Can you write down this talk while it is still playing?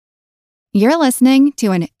You're listening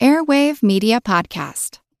to an Airwave Media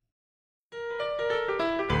Podcast.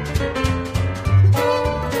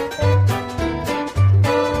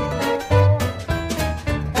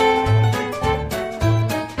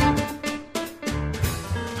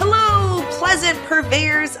 Hello, pleasant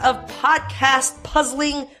purveyors of podcast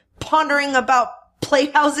puzzling, pondering about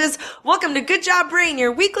playhouses. Welcome to Good Job Brain,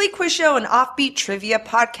 your weekly quiz show and offbeat trivia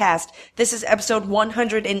podcast. This is episode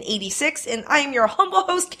 186, and I am your humble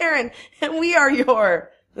host, Karen, and we are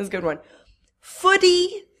your, this is a good one,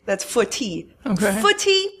 that's footy. Okay.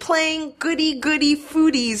 Footy playing goody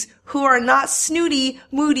foodies who are not snooty,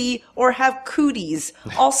 moody, or have cooties.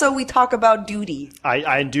 Also, we talk about duty.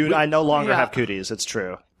 I no longer have cooties, it's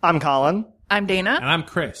true. I'm Colin. I'm Dana. And I'm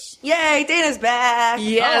Chris. Yay, Dana's back.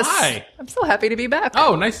 Yes. Oh, hi. I'm so happy to be back.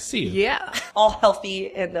 Oh, nice to see you. Yeah. All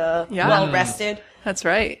healthy and well-rested. That's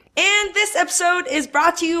right. And this episode is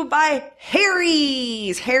brought to you by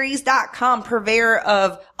Harry's. Harry's.com, purveyor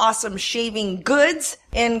of awesome shaving goods.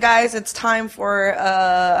 And guys, it's time for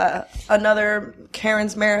another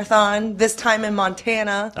Karen's Marathon, this time in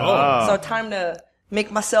Montana. Oh. So time to make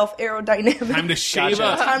myself aerodynamic. Time to shave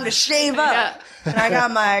up. Time to shave up. Yeah. And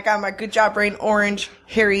I got my Good Job Brain Orange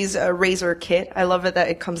Harry's razor kit. I love it that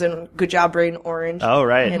it comes in Good Job Brain Orange. Oh,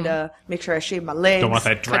 right. And make sure I shave my legs. Don't want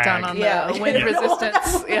that Cut drag. down on the wind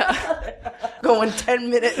resistance. Yeah. Going 10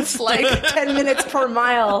 minutes, like 10 minutes per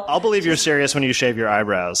mile. I'll believe you're serious when you shave your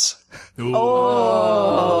eyebrows. Ooh.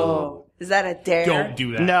 Oh. Is that a dare? Don't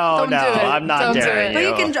do that. No, Don't do it. I'm not Don't do daring it. But you.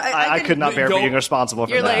 you can dra- I could not bear Don't- being responsible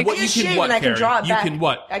for You're that. like- What you shave can and what, I can Karen? draw it You back. can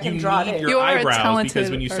what? I can you draw need it. your You are a eyebrows talented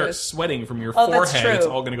because when you start artist. sweating from your Oh, that's forehead, it's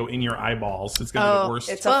true. all going to go in your eyeballs. It's going to get worse.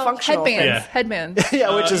 It's a functional headbands. Yeah. Headbands.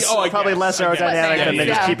 Yeah, which is I probably guess. less I guess. aerodynamic than Yeah.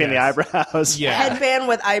 just Yeah. keeping the Yes. eyebrows. Yeah. Headband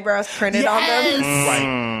with eyebrows printed on them.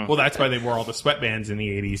 Right. Well, that's why they wore all the sweatbands in the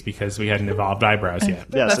 80s, because we hadn't evolved eyebrows yet.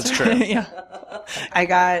 Yes, it's true. Yeah. I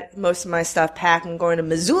got most of my stuff packed. I'm going to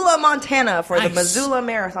Missoula, Montana for the Nice. Missoula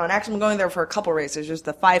Marathon. Actually, I'm going there for a couple races. There's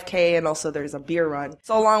the 5K and also there's a beer run.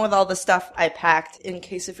 So along with all the stuff I packed, in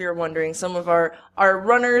case if you're wondering, some of our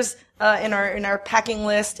runners in our packing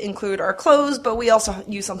list include our clothes, but we also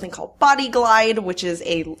use something called Body Glide, which is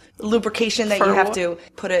a lubrication that For you have what? to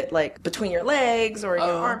put it like between your legs or your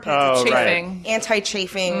armpits. Oh, It's right. Chafing.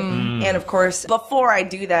 anti-chafing. And of course, before I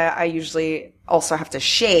do that, I usually also have to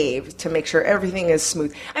shave to make sure everything is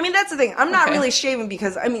smooth. I mean, that's the thing. I'm not Okay. really shaving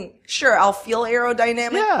because, I mean, sure, I'll feel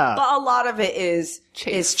aerodynamic, Yeah. but a lot of it is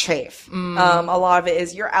chafe. Mm. A lot of it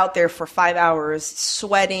is you're out there for 5 hours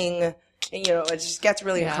sweating. And, you know, it just gets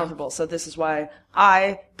really uncomfortable. So this is why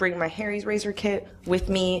I bring my Harry's razor kit with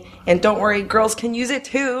me. And don't worry, girls can use it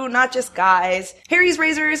too, not just guys. Harry's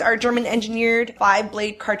razors are German engineered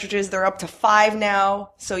 5-blade cartridges. They're up to 5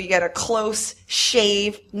 now. So you get a close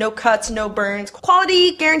shave, no cuts, no burns,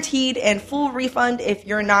 quality guaranteed, and full refund if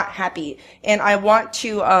you're not happy. And I want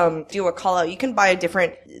to do a call out. You can buy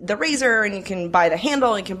the razor, and you can buy the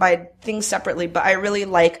handle, and you can buy things separately, but I really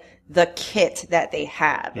like the kit that they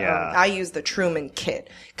have. Yeah. I use the Truman kit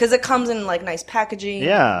because it comes in like nice packaging.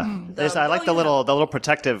 Yeah. The- I like oh, the yeah. little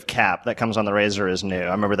protective cap that comes on the razor is new.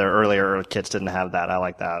 I remember their earlier kits didn't have that. I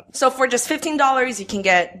like that. So for just $15, you can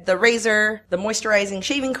get the razor, the moisturizing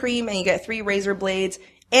shaving cream, and you get 3 razor blades.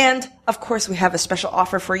 And, of course, we have a special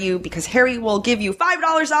offer for you because Harry will give you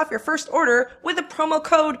 $5 off your first order with the promo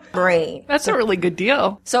code BRAIN. That's a really good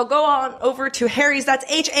deal. So go on over to Harry's, that's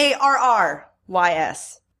HARRYS.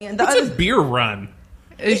 And the What's other, a beer run?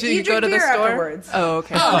 Is you go drink to the beer store? afterwards. Oh,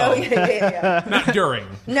 okay. Oh, yeah. Not during.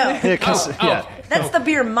 No, Yeah, yeah. that's the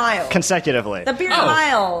beer mile. Consecutively. The beer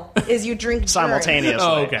mile is you drink during. Simultaneously.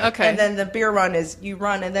 Oh, okay. Okay. And then the beer run is you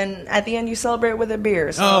run, and then at the end you celebrate with a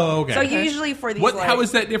beer. So, Oh, okay. So Okay. usually for these, How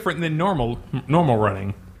is that different than normal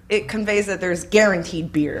running? it conveys that there's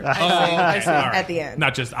guaranteed beer I see. at the end.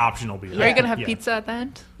 Not just optional beer. Are you going to have Yeah. pizza at the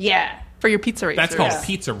end? Yeah, For your pizza racer? That's called Yeah.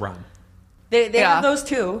 pizza run. they Yeah. have those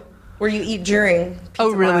too, where you eat during. Oh,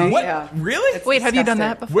 Pizza really? Mile. What? Yeah. Really? Wait, have you done disgusting.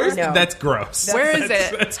 that before? Where's No. That's gross. Where is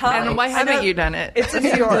That's- it? that's And why I haven't know- you done it? It's in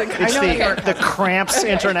New York. It's I know New York. the Cramps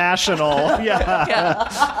International. Yeah.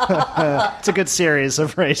 Yeah. It's a good series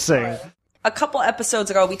of racing. A couple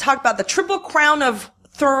episodes ago, we talked about the Triple Crown of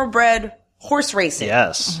thoroughbred horse racing.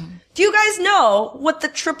 Yes. Do you guys know what the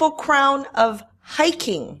Triple Crown of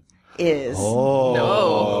hiking is? Oh.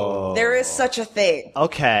 No. There is such a thing.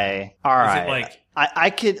 Okay. All right. it like-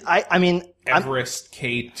 I mean, Everest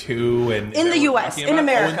K2 and In the US, in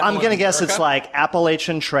America. I'm going to guess it's like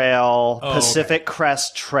Appalachian Trail, Oh, Pacific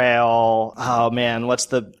Crest Trail. Oh man,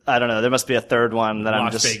 I don't know. There must be a third one that I'm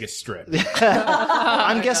Las just Vegas Strip.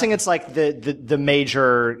 I'm guessing it's like the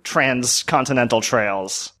major transcontinental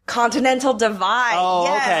trails. Continental Divide. Oh,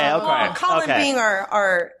 yes. okay. way. Colin Okay. being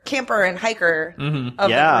our camper and hiker of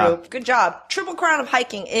Yeah. the group. Good job. Triple Crown of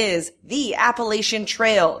hiking is the Appalachian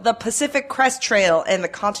Trail, the Pacific Crest Trail, and the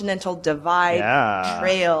Continental Divide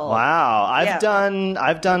Trail. Wow. Yeah.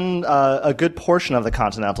 I've done a good portion of the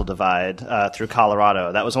Continental Divide through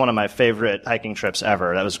Colorado. That was one of my favorite hiking trips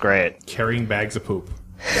ever. That was great. Carrying bags of poop.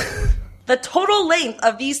 The total length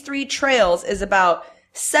of these 3 trails is about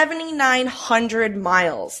 7,900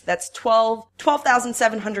 miles. That's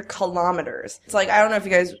 12,700 kilometers. It's like, I don't know if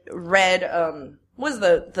you guys read, what is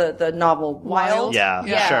the novel? Wild? Yeah.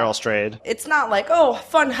 Cheryl Strayed. It's not like, oh,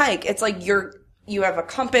 fun hike. It's like you have a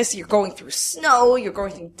compass, you're going through snow, you're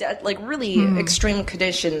going through like really extreme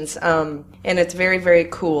conditions. And it's very, very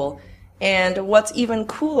cool. And what's even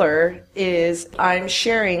cooler is I'm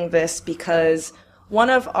sharing this because one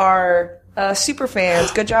of our super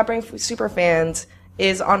fans, Good Job Brain super fans,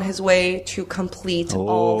 is on his way to complete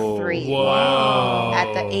all 3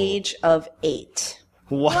 at the age of 8.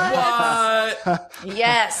 What?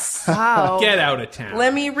 Yes. Wow. Get out of town.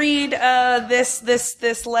 Let me read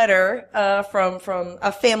this letter from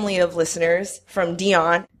a family of listeners from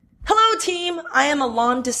Dion. Hello, team. I am a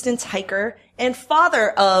long distance hiker and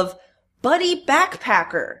father of Buddy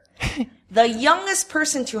Backpacker, the youngest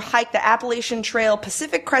person to hike the Appalachian Trail,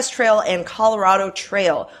 Pacific Crest Trail, and Colorado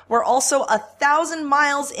Trail. We're also 1,000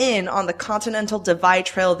 miles in on the Continental Divide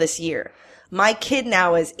Trail this year. My kid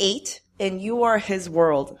now is 8, and you are his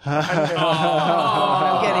world.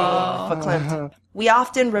 I'm getting verklempt. We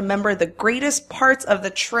often remember the greatest parts of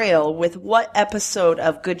the trail with what episode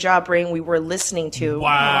of Good Job Brain we were listening to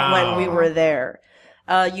when we were there.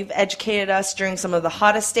 You've educated us during some of the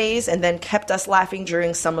hottest days and then kept us laughing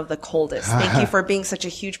during some of the coldest. Thank you for being such a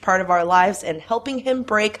huge part of our lives and helping him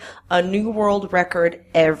break a new world record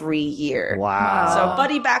every year. Wow. So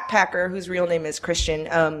Buddy Backpacker, whose real name is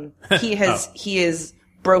Christian, he is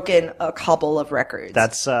broken a couple of records.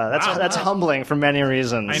 That's humbling for many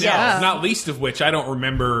reasons. I know. Yes. Not least of which, I don't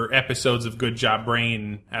remember episodes of Good Job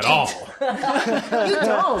Brain at all. You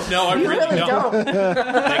don't. No, I really don't. don't.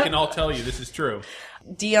 They can all tell you this is true.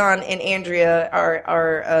 Dion and Andrea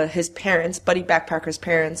are his parents, Buddy Backpacker's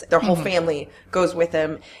parents. Their whole family goes with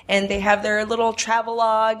him, and they have their little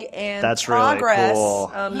travelogue and That's really progress.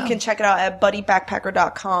 cool. You can check it out at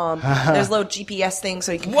buddybackpacker.com. There's a little GPS thing,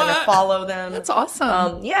 so you can kind of follow them. That's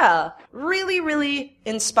awesome. Yeah, really, really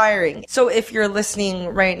inspiring. So if you're listening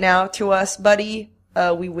right now to us, Buddy,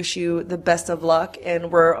 we wish you the best of luck,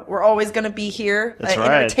 and we're always going to be here That's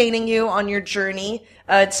right. entertaining you on your journey.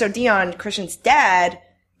 So Dion, Christian's dad,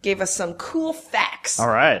 gave us some cool facts. All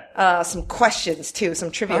right. Some questions too,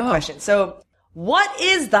 some trivia questions. So, what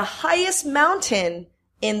is the highest mountain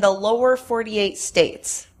in the lower 48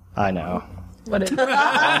 states? I know. What is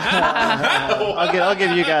I'll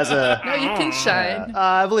give you guys a. No, you can shine.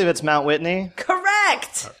 I believe it's Mount Whitney.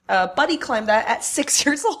 Correct. Buddy climbed that at 6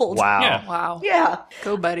 years old. Wow. Yeah. Wow. Yeah.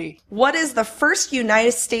 Go, buddy. What is the first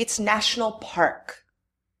United States national park?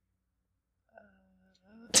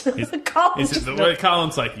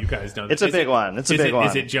 Colin's like, you guys know. It's a big one. It's a big one.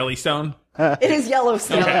 Is it Jellystone? It is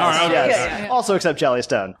Yellowstone. Okay, all right, okay. Yes. Also except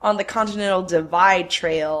Jellystone. On the Continental Divide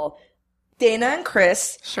Trail, Dana and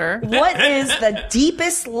Chris, Sure. what is the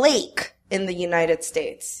deepest lake in the United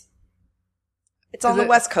States? It's on the it-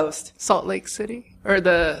 West Coast. Salt Lake City? Or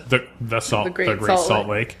the The Great Salt Salt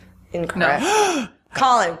Lake. Incorrect.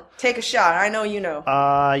 Colin, take a shot. I know you know.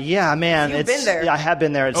 Yeah, man. You've been there. Yeah, I have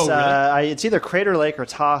been there. It's really? it's either Crater Lake or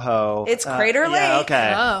Tahoe. It's Crater Yeah, Lake.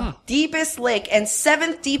 okay. Oh. Deepest lake and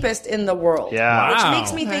 7th deepest in the world. Yeah. Which Wow.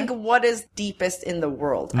 makes me think, what is deepest in the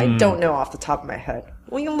world? I don't know off the top of my head.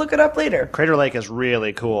 We can look it up later. Crater Lake is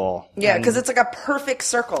really cool. Yeah, And because it's like a perfect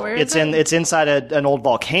circle. Where it's inside an old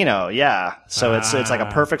volcano. Yeah. So it's like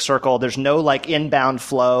a perfect circle. There's no like inbound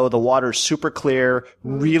flow. The water's super clear,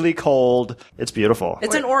 really cold. It's beautiful.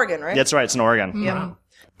 It's in Oregon, right? That's right. It's in Oregon. Yeah.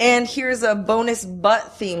 And here's a bonus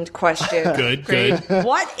butt-themed question. Good.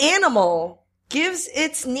 What animal gives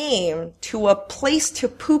its name to a place to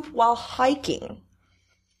poop while hiking?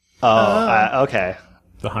 Okay.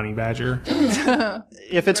 The honey badger.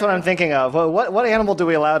 If it's what I'm thinking of, what animal do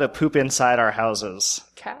we allow to poop inside our houses?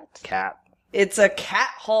 Cat? Cat. It's a cat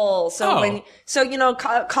hole. So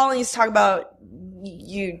Colin used to talk about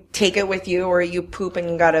you take it with you or you poop and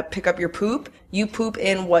you gotta pick up your poop. You poop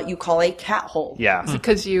in what you call a cat hole. Yeah.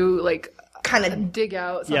 Because you, like, kind of Dig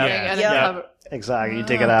out something Yeah. and Yeah. then cover. Exactly. You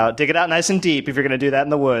dig it out nice and deep if you're going to do that in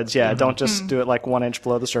the woods. Yeah, don't just do it like 1 inch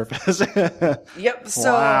below the surface. Yep.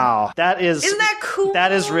 So Wow. isn't that cool?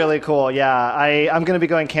 That is really cool. Yeah. I'm going to be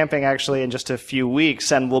going camping actually in just a few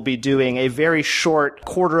weeks, and we'll be doing a very short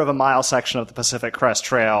 1/4 mile section of the Pacific Crest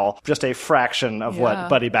Trail, just a fraction of what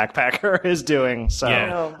Buddy Backpacker is doing. So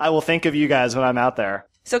Yeah. I will think of you guys when I'm out there.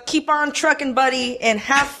 So keep on trucking, buddy, and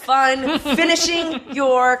have fun finishing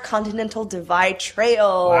your Continental Divide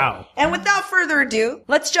Trail. Wow. And without further ado,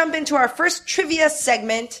 let's jump into our first trivia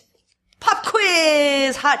segment, Pop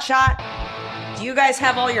Quiz Hot Shot. Do you guys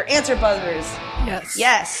have all your answer buzzers? Yes.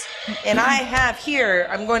 Yes. And I have here,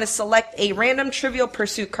 I'm going to select a random Trivial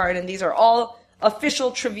Pursuit card, and these are all official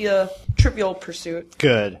Trivial Pursuit.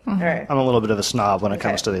 Good. All right. I'm a little bit of a snob when it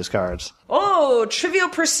comes to these cards. Oh, Trivial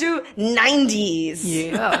Pursuit 90s.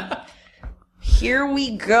 Yeah. Here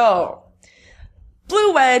we go.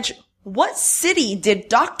 Blue Wedge, what city did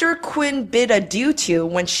Dr. Quinn bid adieu to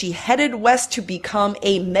when she headed west to become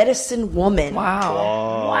a medicine woman?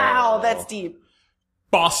 Wow. Wow, that's deep.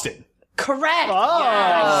 Boston. Correct.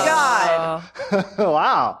 Oh, God.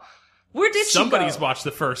 Wow. Where did Somebody's she go? watched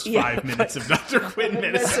the first 5 minutes of Dr. Quinn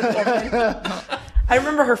Medicine. I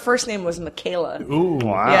remember her first name was Michaela. Ooh.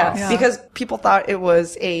 Wow. Yeah, because people thought it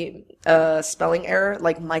was a spelling error,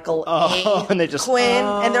 like Michael A. and they just- Quinn,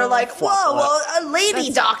 and they're like, "Whoa, well, a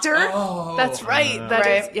lady doctor," That's right. That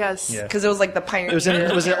is Right. yes. Yeah. because it was like the pioneer. Was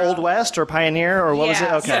it Old West or Pioneer or what was it?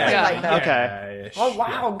 Yeah, Okay. something Yeah. like that. Okay. Oh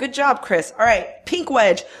wow, good job, Chris. All right, Pink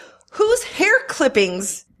Wedge, whose hair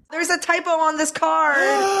clippings? There's a typo on this card.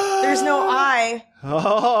 There's no I,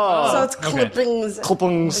 Oh. so it's clippings.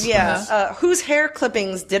 Clippings. Yeah. Whose hair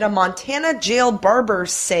clippings did a Montana jail barber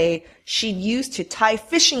say she'd use to tie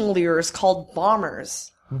fishing lures called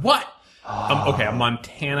bombers? What? Okay, a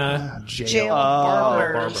Montana jail. Jail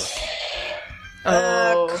barbers.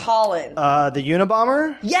 Colin. The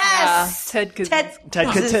Unabomber? Yes! Ted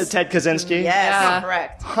Kaczynski. Ted Kaczynski? Yes, Yeah.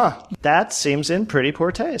 correct. Huh. That seems in pretty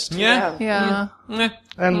poor taste. Yeah. Yeah.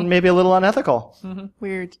 And maybe a little unethical.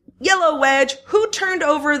 Weird. Yellow Wedge, who turned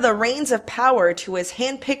over the reins of power to his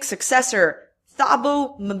hand-picked successor,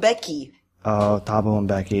 Thabo Mbeki? Oh, Thabo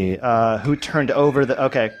Mbeki. Who turned over the...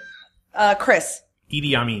 Okay. Chris.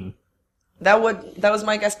 Idi Amin. That was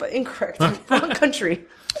my guess, but incorrect. Wrong country.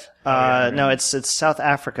 No, it's South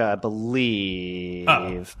Africa, I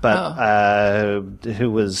believe. But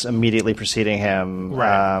who was immediately preceding him?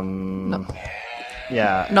 Right.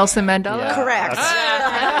 Yeah. Nelson Mandela. Yeah. Correct.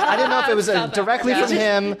 I didn't know if it was directly from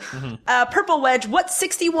him. Purple Wedge, what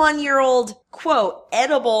 61-year-old, quote,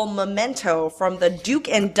 edible memento from the Duke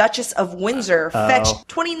and Duchess of Windsor fetched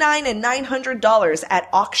 $29,900 and $900 at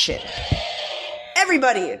auction?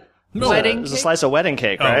 Everybody. Wedding It was a cake? slice of wedding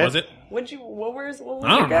cake, right? Oh, was it? What was I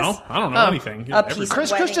your don't guess? know. I don't know anything. A piece of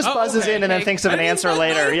Chris wedding. just buzzes in and then thinks of an answer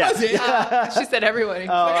later. Yeah. She said everybody.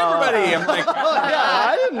 Like everybody. I'm like, Yeah,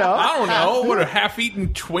 I didn't know. I don't know. What, a half-eaten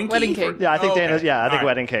Twinkie? Wedding cake. Yeah, I think Okay. Dana's. Yeah, I think All right.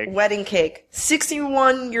 wedding cake. Wedding cake.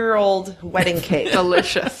 61-year-old wedding cake.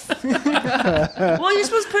 Delicious. Well, you're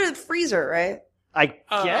supposed to put it in the freezer, right? I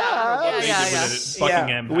guess. Yeah.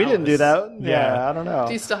 Buckingham We didn't do Palace. that. Yeah, I don't know.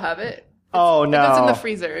 Do you still have it? Oh no, It goes in the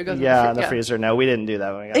freezer. It goes Yeah, in the freezer. No, we didn't do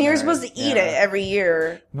that when we got And you're married. supposed to eat it every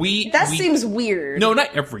year. That seems weird. No,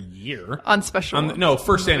 not every year. On special. No,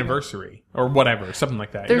 first anniversary or whatever, something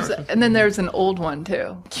like that. There's and then there's an old one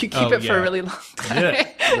too. You keep it for a really long time. Yeah.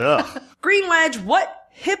 Ugh. Green Wedge, what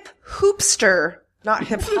hip hoopster, not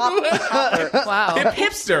hip hop, Wow.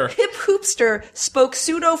 Hipster. hip hoopster spoke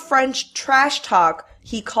pseudo-French trash talk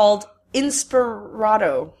he called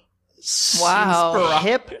Inspirato? Wow.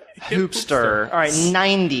 Hip hoopster. All right,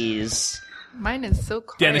 90s. Mine is so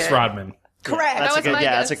quiet. Dennis Rodman. Correct. That's a was good. my Yeah,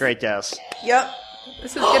 guess. that's a great guess. Yep.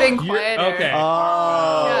 This is getting quieter. Okay.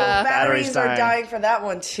 Oh, Yeah. Batteries are dying for that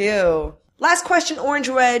one too. Last question, Orange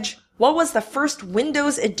Wedge. What was the first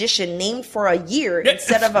Windows edition named for a year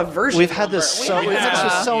instead of a version? We've had this number? we've had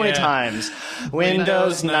this so many Yeah. times.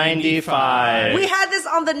 Windows 95. We had this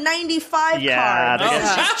on the 95 Yeah, card. This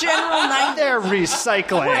is just general 90. They're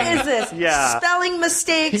recycling. What is this? Yeah. Spelling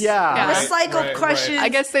mistakes. Yeah. Recycled Right. questions. I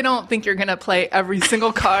guess they don't think you're gonna play every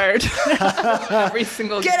single card. Every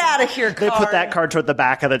single Get out of here, They card. put that card toward the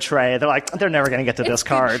back of the tray. They're like, they're never going to get to this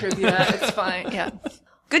card. Trivia. It's fine. Yeah.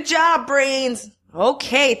 Good job, brains.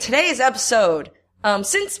 Okay, today's episode.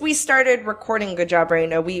 Since we started recording Good Job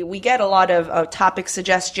Brain, we get a lot of topic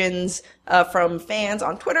suggestions from fans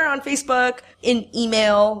on Twitter, on Facebook, in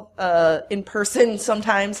email, in person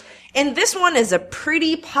sometimes. And this one is a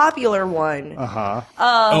pretty popular one.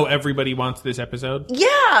 Oh, everybody wants this episode? Yeah.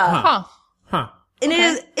 Huh. Huh. And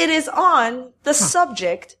it is on the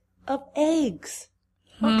subject of eggs.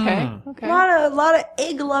 Okay. A lot of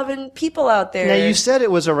egg-loving people out there. Now, you said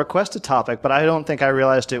it was a requested topic, but I don't think I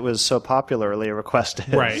realized it was so popularly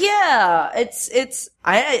requested. Right. Yeah,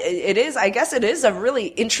 it is. I guess it is a really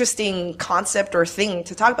interesting concept or thing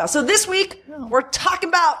to talk about. So this week, we're talking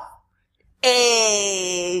about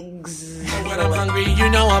eggs. When I'm hungry, you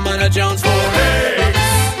know I'm on a Jones for eggs.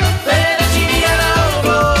 Fettuccine alla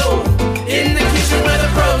ovo. In the kitchen where the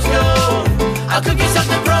pros go. I'll cook you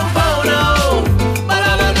something pro bono. But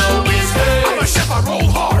all I know is eggs. I'm a chef, I roll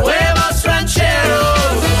hard. Huevos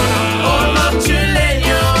rancheros. Or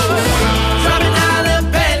mozzarelleños. Dropping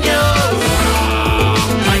jalapenos.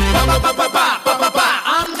 Like ba-ba-ba-ba-ba-ba-ba-ba.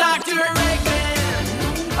 I'm Dr.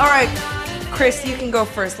 Eggman. All right, Chris, you can go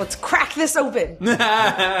first. Let's crack this open.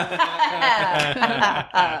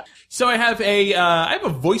 So I have a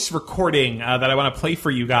voice recording that I want to play for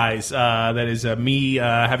you guys. That is me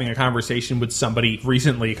having a conversation with somebody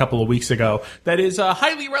recently, a couple of weeks ago, that is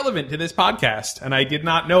highly relevant to this podcast. And I did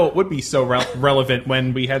not know it would be so relevant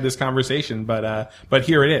when we had this conversation, but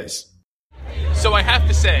here it is. So I have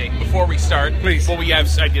to say, before we start, please. Well,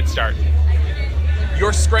 I did start.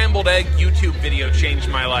 Your scrambled egg YouTube video changed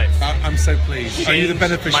my life. I'm so pleased. Are you the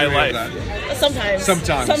beneficiary of that?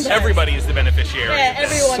 Sometimes. Everybody is the beneficiary. Yeah,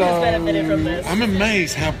 everyone has benefited from this. I'm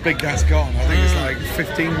amazed how big that's gone. I think it's like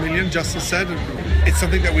 15 million, Justin said. It's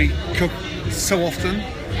something that we cook so often.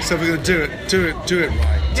 So if we're going to do it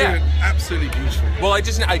right. Yeah. Do it absolutely beautiful. Well, I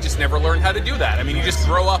just never learned how to do that. I mean, you just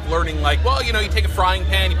grow up learning like, well, you take a frying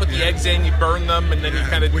pan, you put the eggs in, you burn them, and then you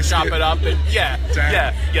kind of chop it up, and yep.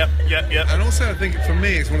 And also, I think for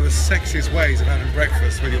me, it's one of the sexiest ways of having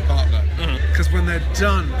breakfast with your partner. Because when they're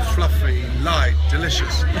done, fluffy, light,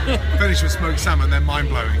 delicious, finished with smoked salmon, they're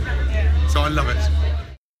mind-blowing. So I love it.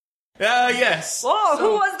 Yes. Whoa,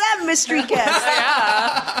 who was that mystery guest?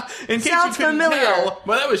 In case Sounds you couldn't familiar. tell,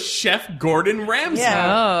 well, that was Chef Gordon Ramsay.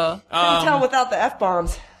 Yeah. Couldn't tell without the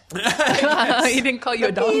F-bombs. He didn't call you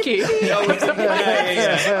a donkey. Yeah. I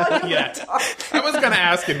was going to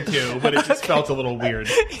ask him to, but it just felt a little weird.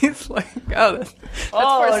 He's like, that's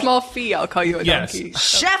for a small fee. I'll call you a donkey.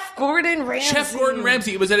 Chef Gordon Ramsay. Chef Gordon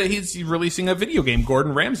Ramsay. He's releasing a video game,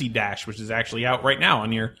 Gordon Ramsay Dash, which is actually out right now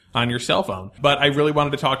on your cell phone. But I really wanted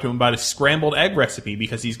to talk to him about a scrambled egg recipe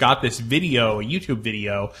because he's got this video, a YouTube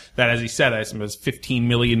video that, as he said, has 15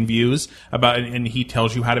 million views and he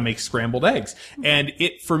tells you how to make scrambled eggs. And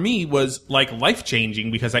it, for me, was like life-changing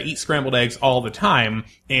because I eat scrambled eggs all the time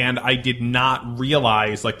and I did not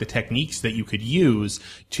realize like the techniques that you could use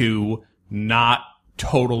to not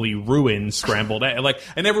totally ruin scrambled egg. Like,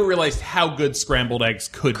 I never realized how good scrambled eggs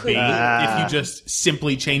could be if you just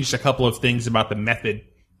simply changed a couple of things about the method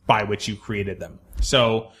by which you created them.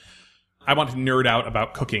 So I want to nerd out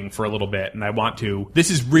about cooking for a little bit, and this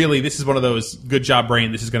is one of those good job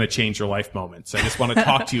brain, this is going to change your life moments. I just want to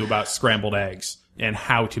talk to you about scrambled eggs and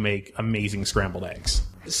how to make amazing scrambled eggs.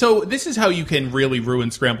 So this is how you can really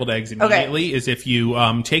ruin scrambled eggs immediately, is if you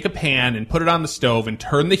take a pan and put it on the stove and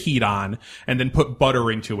turn the heat on and then put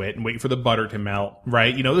butter into it and wait for the butter to melt,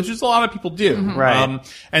 right? There's just a lot of people do. Right.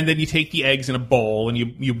 And then you take the eggs in a bowl and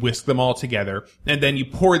you whisk them all together and then you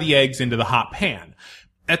pour the eggs into the hot pan.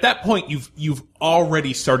 At that point, you've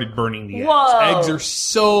already started burning the eggs. Whoa. Eggs are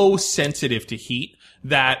so sensitive to heat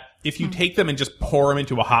that if you take them and just pour them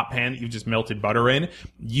into a hot pan that you've just melted butter in,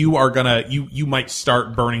 you might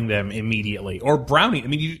start burning them immediately. Or browning. I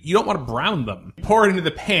mean, you don't want to brown them. Pour it into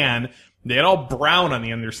the pan, they get all brown on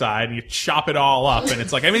the underside, and you chop it all up, and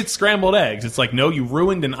it's like, I made scrambled eggs. It's like, no, you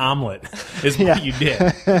ruined an omelet, is what you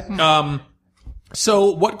did.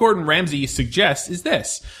 So what Gordon Ramsay suggests is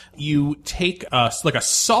this. You take a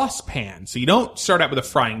saucepan. So you don't start out with a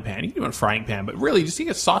frying pan. You can do a frying pan, but really just take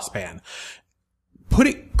a saucepan. Put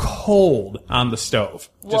it cold on the stove.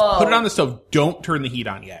 Just put it on the stove. Don't turn the heat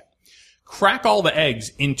on yet. Crack all the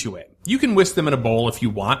eggs into it. You can whisk them in a bowl if you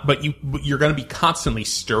want, but you're going to be constantly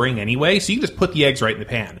stirring anyway, so you can just put the eggs right in the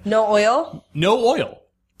pan. No oil? No oil.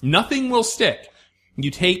 Nothing will stick. You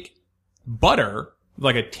take butter,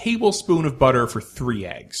 like a tablespoon of butter for 3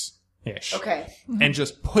 eggs-ish. Okay. And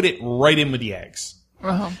just put it right in with the eggs.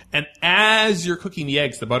 And as you're cooking the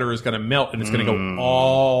eggs, the butter is going to melt and it's going to go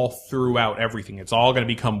all throughout everything. It's all going to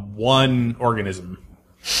become one organism.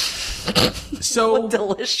 So what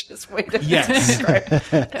delicious way to describe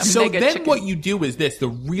it. So then chicken. what you do is this. The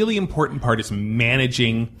really important part is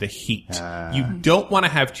managing the heat. You don't want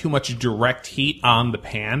to have too much direct heat on the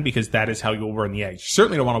pan because that is how you'll burn the eggs. You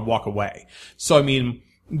certainly don't want to walk away. So, I mean,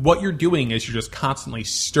 what you're doing is you're just constantly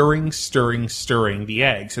stirring the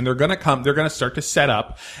eggs, and they're going to start to set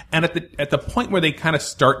up. And at the point where they kind of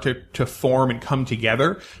start to form and come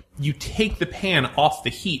together, you take the pan off the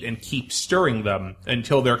heat and keep stirring them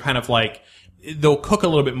until they're kind of like, they'll cook a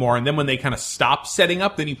little bit more. And then when they kind of stop setting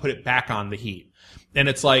up, then you put it back on the heat. And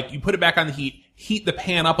it's like, you put it back on the heat, heat the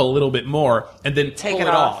pan up a little bit more, and then Take pull it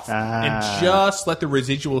it off. off. And just let the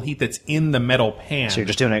residual heat that's in the metal pan. So you're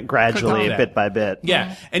just doing it gradually, Cook bit by bit.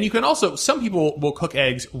 Yeah. And you can also, some people will cook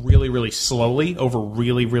eggs really, really slowly over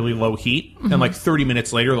really, really low heat. And like 30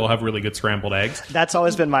 minutes later, they'll have really good scrambled eggs. That's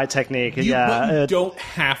always been my technique. But you don't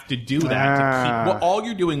have to do that. To keep, all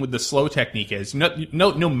you're doing with the slow technique is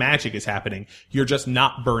no magic is happening. You're just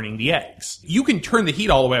not burning the eggs. You can turn the heat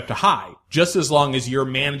all the way up to high, just as long as you're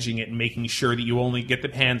managing it and making sure that you only get the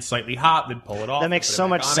pan slightly hot, then pull it off. That makes so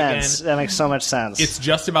much sense. Again. That makes so much sense. It's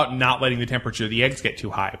just about not letting the temperature of the eggs get too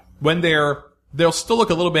high. When they'll still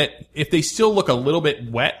look a little bit, if they still look a little bit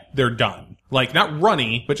wet, they're done. Like, not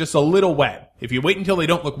runny, but just a little wet. If you wait until they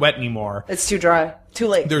don't look wet anymore, It's too dry. Too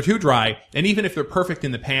late. they're too dry. And even if they're perfect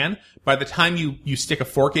in the pan, by the time you stick a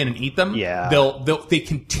fork in and eat them, they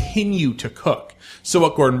continue to cook. So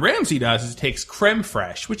what Gordon Ramsay does is takes creme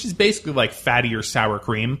fraiche, which is basically like fatty or sour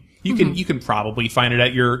cream. You can probably find it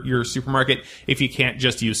at your supermarket if you can't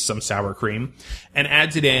just use some sour cream, and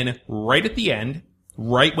adds it in right at the end,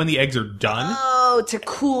 right when the eggs are done. Oh, to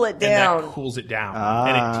cool it down. And that cools it down.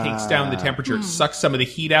 And it takes down the temperature. It sucks some of the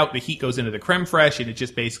heat out. The heat goes into the creme fraiche, and it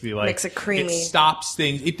just basically like makes it creamy. It stops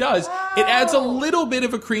things. It does. It adds a little bit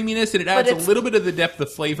of a creaminess, and it adds a little bit of the depth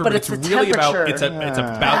of flavor, but it's really about it's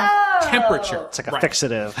about temperature. It's like a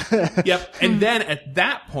fixative. Yep. And then at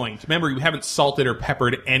that point, remember, you haven't salted or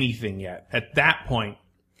peppered anything yet. At that point,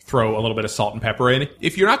 throw a little bit of salt and pepper in.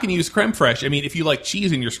 If you're not going to use creme fraiche, I mean, if you like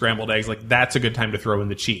cheese in your scrambled eggs, like that's a good time to throw in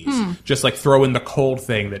the cheese. Just like throw in the cold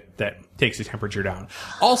thing that takes the temperature down.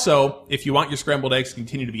 Also, if you want your scrambled eggs to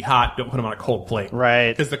continue to be hot, don't put them on a cold plate.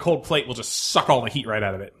 Right. Because the cold plate will just suck all the heat right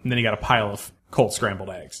out of it. And then you got a pile of cold scrambled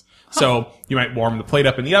eggs. So you might warm the plate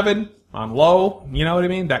up in the oven on low, you know what I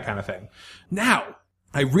mean? That kind of thing. Now,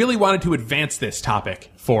 I really wanted to advance this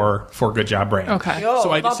topic for Good Job Brain. Okay.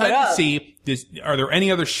 So I decided to see, are there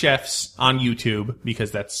any other chefs on YouTube,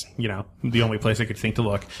 because that's, the only place I could think to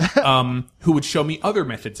look, who would show me other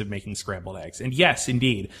methods of making scrambled eggs. And yes,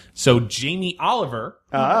 indeed. So Jamie Oliver.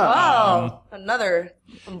 Another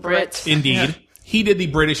Brit. Indeed. He did the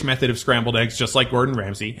British method of scrambled eggs, just like Gordon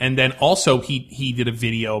Ramsay. And then also he did a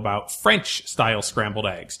video about French-style scrambled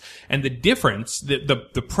eggs. And the difference,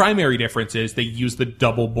 the primary difference is they use the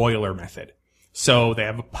double boiler method. So they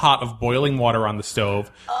have a pot of boiling water on the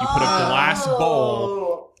stove. You put a glass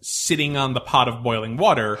bowl sitting on the pot of boiling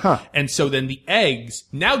water. And so then the eggs,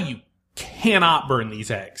 now you cannot burn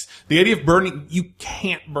these eggs. The idea of burning, you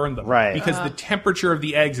can't burn them. Right. Because the temperature of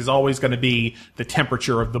the eggs is always going to be the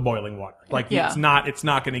temperature of the boiling water. Like, it's not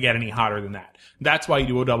going to get any hotter than that. That's why you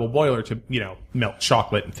do a double boiler to, melt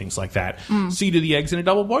chocolate and things like that. So you do the eggs in a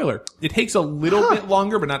double boiler. It takes a little bit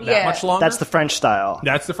longer, but not that much longer. That's the French style.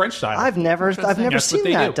 That's the French style. I've never That's seen what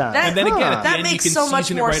they that do. done. And then again, at the end, you makes can so much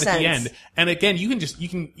season it more right at the sense. end. And again,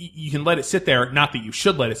 you can let it sit there. Not that you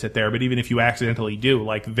should let it sit there, but even if you accidentally do,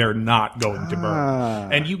 like, they're not going to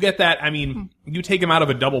burn. And you get that. I mean, you take them out of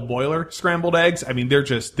a double boiler, scrambled eggs. I mean,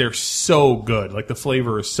 they're so good. Like, the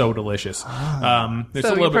flavor is so delicious. There's So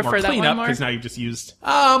a you little bit more prefer that one cleanup more? because now you've just used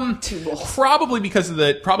probably because of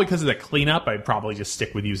the cleanup. I'd probably just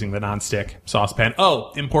stick with using the nonstick saucepan.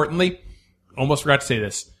 Oh, importantly, almost forgot to say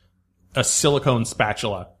this: a silicone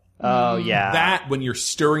spatula. Oh, yeah. That, when you're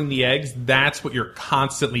stirring the eggs, that's what you're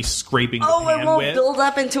constantly scraping the Oh, pan it won't with. build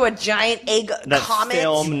up into a giant egg That comet.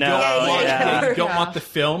 film, no. Yeah, you don't Yeah. want the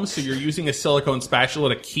film, so you're using a silicone spatula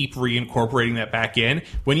to keep reincorporating that back in.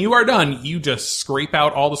 When you are done, you just scrape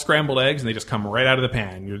out all the scrambled eggs, and they just come right out of the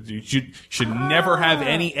pan. You should never have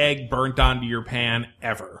any egg burnt onto your pan,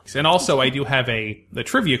 ever. And also, I do have a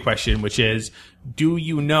trivia question, which is, do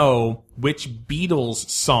you know which Beatles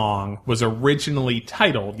song was originally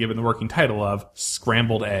titled, given the working title of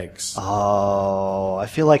Scrambled Eggs? Oh, I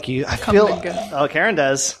feel like Oh, Karen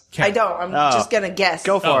does. I don't. I'm just going to guess.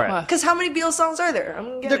 Go for it. Because how many Beatles songs are there?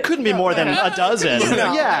 There couldn't be more than a dozen.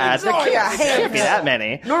 Yeah, there can't be that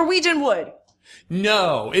many. Norwegian Wood.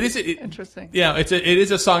 No, it is Interesting. Yeah, it is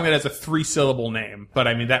a song that has a 3-syllable name, but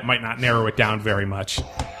I mean that might not narrow it down very much.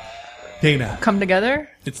 Dana, Come Together?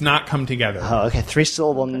 it's not Come Together. Oh, okay.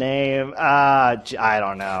 3-syllable name. I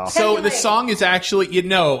don't know. So the song is actually,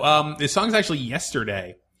 the song is actually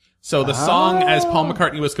Yesterday. So the song, as Paul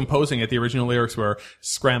McCartney was composing it, the original lyrics were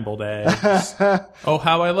Scrambled Eggs. Oh,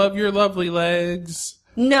 how I love your lovely legs.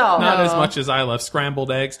 No. Not as much as I love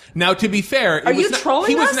scrambled eggs. Now, to be fair, Are you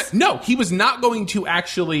trolling us? No, he was not going to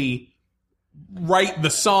actually write the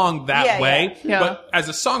song that way. Yeah. But as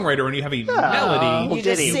a songwriter, when you have a melody, You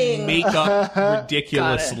just sing. make up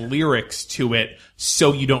ridiculous lyrics to it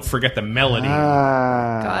so you don't forget the melody.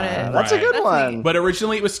 Got it. That's a Right. good one. But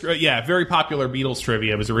originally it was, very popular Beatles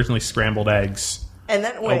trivia. It was originally scrambled eggs. And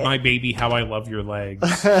then Oh, wait. my baby, how I love your legs.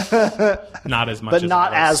 Not as much But as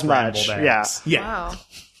not I love as much, scrambled eggs. Yeah. Wow.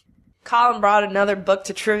 Colin brought another book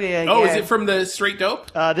to trivia again. Oh, is it from the Straight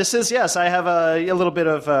Dope? This is, yes, I have a little bit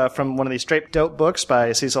of from one of these Straight Dope books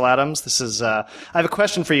by Cecil Adams. This is, I have a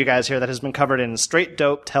question for you guys here that has been covered in Straight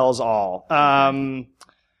Dope Tells All. All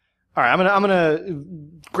right, I'm gonna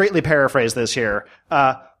greatly paraphrase this here.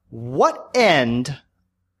 What end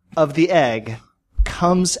of the egg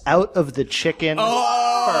comes out of the chicken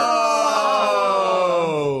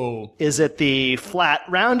Oh! Is it the flat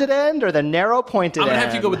rounded end or the narrow pointed I'm end? going to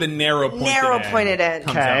have to go with the narrow pointed end.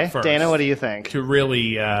 Comes Okay, out first Dana, what do you think? To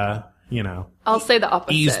really, I'll say the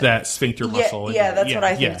opposite. ease that sphincter muscle. Yeah, that's what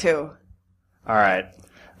I think too. All right.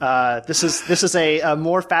 This is a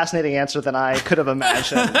more fascinating answer than I could have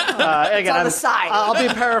imagined. Again, on the side. I'll be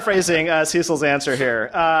paraphrasing Cecil's answer here.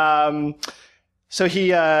 So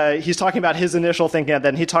he's talking about his initial thinking, and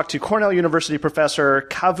then he talked to Cornell University professor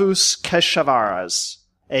Kavus Keshavaras,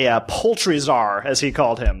 a poultry czar, as he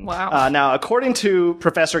called him. Wow. Now, according to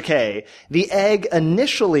Professor K, the egg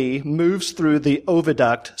initially moves through the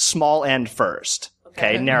oviduct small end first.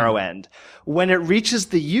 Okay, narrow end. When it reaches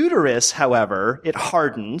the uterus, however, it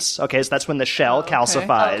hardens. Okay, so that's when the shell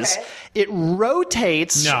calcifies. Okay. It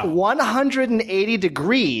rotates 180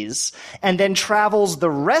 degrees and then travels the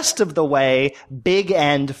rest of the way big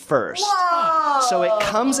end first. So it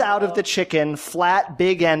comes out of the chicken flat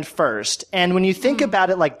big end first. And when you think about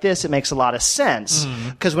it like this, it makes a lot of sense.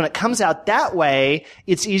 Because when it comes out that way,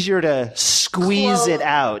 it's easier to squeeze it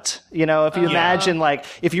out. You know, if you imagine like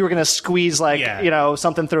if you were going to squeeze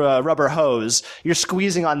something through a rubber hose, you're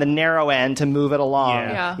squeezing on the narrow end to move it along.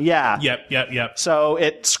 Yeah. Yep. So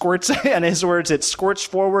it squirts, in his words, it squirts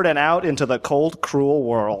forward and out into the cold, cruel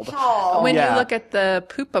world. When Yeah. you look at the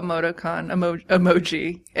poop emoticon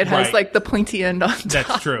emoji, it has Right. like the pointy end on top.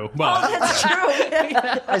 That's true. Well, That's true.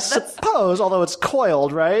 I suppose, although it's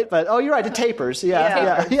coiled, right? But you're right, it tapers.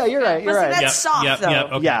 Yeah, you're right. You're right. That's soft, though.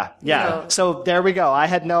 Okay. Yeah. Yeah. So there we go. I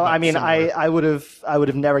had no. I mean, I would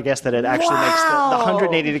have never guessed that it actually makes the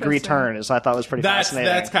 180 degree turn. Is I thought was pretty fascinating.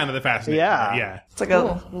 That's kind of the fascinating Yeah. part. Yeah. It's like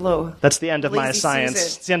a low. That's the end of my Lazy science. Susan.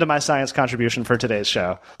 It's the end of my science contribution for today's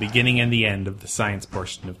show. Beginning and the end of the science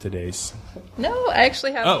portion of today's. No, I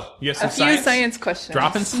actually have You have some a few science questions.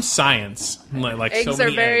 Dropping some science. Like Eggs so are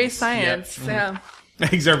many very eggs. science. Yep. Yeah.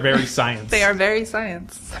 Eggs are very science. They are very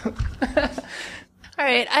science. All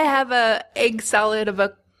right, I have a egg salad of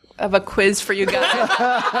a quiz for you guys.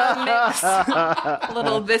 A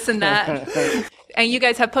little this and that. And you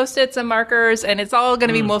guys have Post-its and markers, and it's all going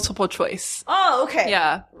to be multiple choice. Oh, okay.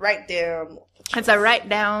 Yeah. Write down. It's a write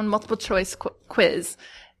down multiple choice quiz.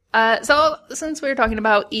 So since we were talking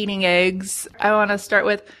about eating eggs, I want to start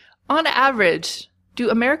with, on average, do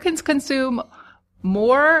Americans consume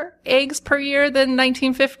more eggs per year than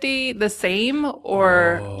 1950, the same,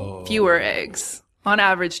 or fewer eggs? On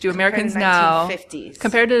average, do Americans now, 1950s.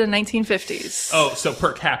 compared to the 1950s, Oh, so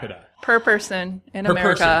per capita. per person in Per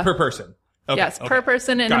America? person. Per person. Okay, Yes, okay. per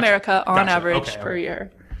person in Gotcha. America on Gotcha. average Okay, per okay.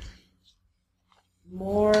 year.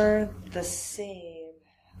 More the same.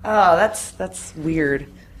 Oh, that's weird.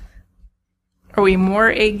 Are we more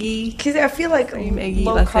eggy? Because I feel like Same eggy,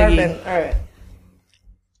 low less carbon. eggy. All right.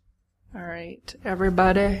 All right,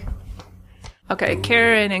 everybody. Okay,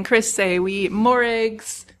 Karen and Chris say we eat more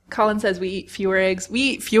eggs. Colin says we eat fewer eggs. We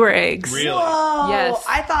eat fewer eggs. Really? Whoa. Yes.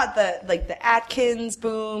 I thought that like the Atkins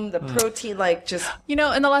boom, the protein, like just You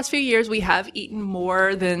know, in the last few years, we have eaten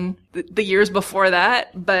more than the years before that.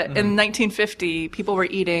 But in 1950, people were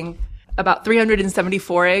eating about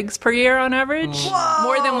 374 eggs per year on average.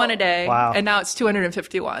 More than one a day. Wow. And now it's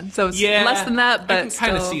 251. So it's Yeah. less than that, but I can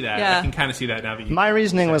kind of still, see that. Yeah. I can kind of see that now that you. My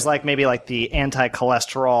reasoning was like maybe like the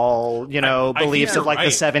anti-cholesterol, I think beliefs you're of like right.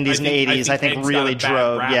 the 70s and 80s. I think eggs really got a bad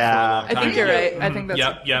drove. rap for a Yeah. long I think time. you're right. I think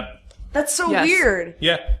that's Yep. that's so Yes. weird.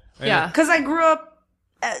 Yeah. Yeah. Because I grew up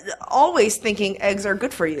always thinking eggs are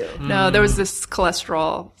good for you. No, there was this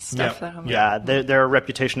cholesterol stuff Yep. that Yeah, their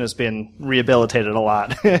reputation has been rehabilitated a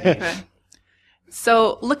lot. Okay.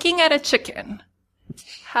 So looking at a chicken,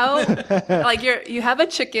 how, like you have a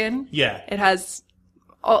chicken. Yeah. It has,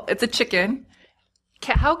 it's a chicken.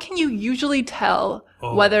 How can you usually tell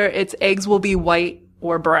whether its eggs will be white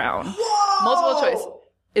or brown? Multiple choice.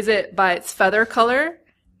 Is it by its feather color,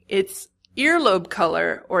 its earlobe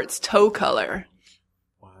color, or its toe color?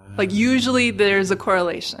 Like usually there's a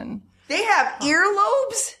correlation. They have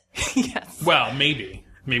earlobes? Yes. Well, maybe.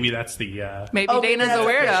 Maybe that's the... Maybe Dana's a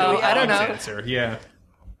weirdo. I don't know. Answer. Yeah.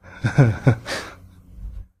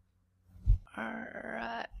 All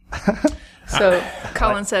right. So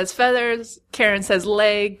Colin says feathers. Karen says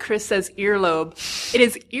leg. Chris says earlobe. It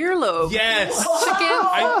is earlobe. Yes.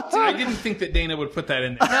 Chickens. I didn't think that Dana would put that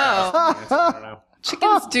in there. No. I don't know.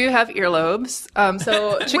 Chickens do have earlobes.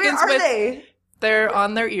 So chickens Where are they? They're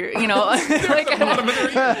on their ear, like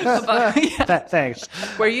Thanks.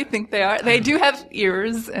 where you think they are. They do have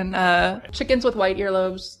ears, and chickens with white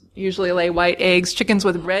earlobes usually lay white eggs. Chickens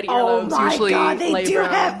with red earlobes usually lay do brown.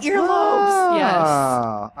 have earlobes.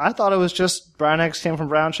 Yes. I thought it was just brown eggs came from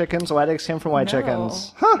brown chickens, white eggs came from white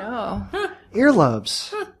chickens. Huh. No.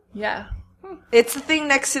 Earlobes. Yeah. It's the thing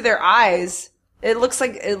next to their eyes. It looks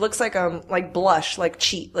like blush, like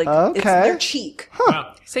cheek, like it's their cheek.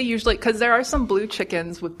 Wow. So usually, because there are some blue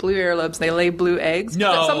chickens with blue earlobes, they lay blue eggs.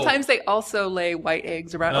 No. But sometimes they also lay white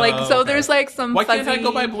eggs around. So okay. there's like some Why fuzzy... can't I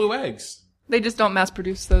go buy blue eggs? They just don't mass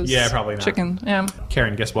produce those. Yeah, probably not. Chicken. Yeah.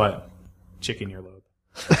 Karen, guess what? Chicken earlobe.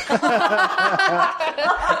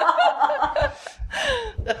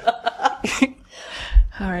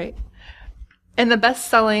 All right. In the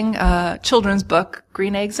best-selling children's book,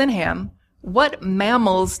 Green Eggs and Ham, what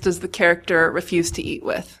mammals does the character refuse to eat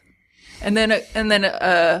with? And then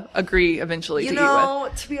agree eventually to eat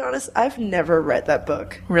with. To be honest, I've never read that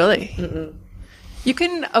book. Really? Mm-mm. You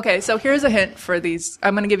can, so here's a hint for these.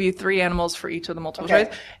 I'm going to give you 3 animals for each of the multiple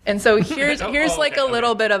choice. And so here's a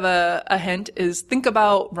little bit of a hint is think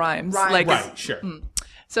about rhymes. Right, sure.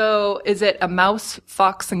 So is it a mouse,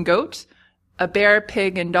 fox, and goat, a bear,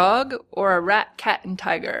 pig, and dog, or a rat, cat, and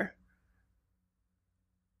tiger?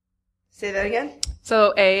 Say that again?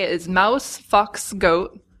 So A is mouse, fox,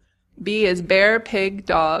 goat, B is bear, pig,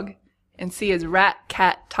 dog, and C is rat,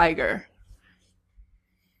 cat, tiger.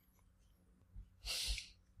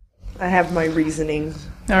 I have my reasoning.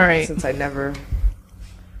 All right. Since I never...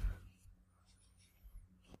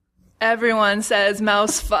 Everyone says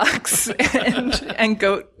mouse, fox, and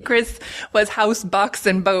goat. Chris was house, box,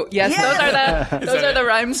 and boat. Yes, those are the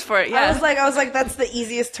rhymes for it. Yeah. I was like, that's the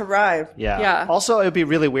easiest to rhyme. Yeah. Also, it would be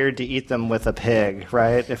really weird to eat them with a pig,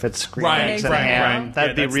 right? If it's green eggs and ham. Right.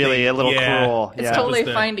 That'd be really a little cruel. It's totally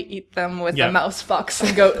fine to eat them with a mouse, fox,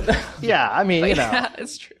 and goat. Yeah, I mean, yeah,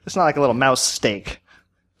 it's true. It's not like a little mouse steak.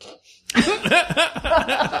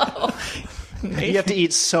 You have to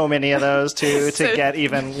eat so many of those to get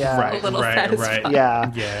even a little satisfying. Right.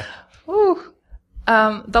 Yeah. Ooh.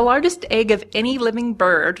 The largest egg of any living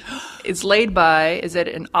bird is laid by, is it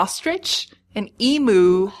an ostrich, an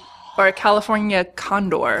emu, or a California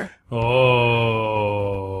condor? Oh.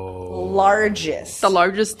 Largest. The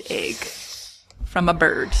largest egg from a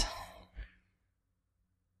bird.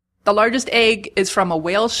 The largest egg is from a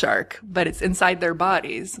whale shark, but it's inside their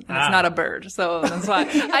bodies, and it's not a bird. So that's why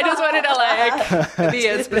I just wanted to be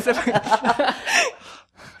as specific.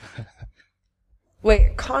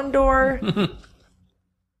 Wait, condor,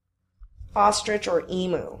 ostrich, or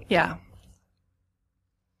emu? Yeah.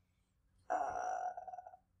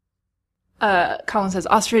 Colin says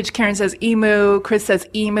ostrich. Karen says emu. Chris says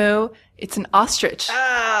emu. It's an ostrich.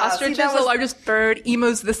 Ostrich is the largest bird.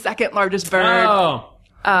 Emu's the second largest bird. Oh.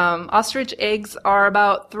 Ostrich eggs are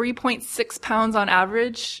about 3.6 pounds on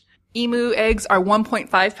average. Emu eggs are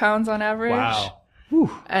 1.5 pounds on average. Wow.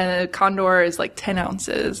 And a condor is like 10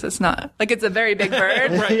 ounces. It's not, it's a very big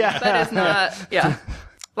bird, but it's not,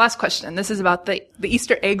 Last question. This is about the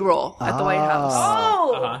Easter egg roll at the White House.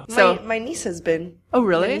 Oh! So, my niece has been. Oh,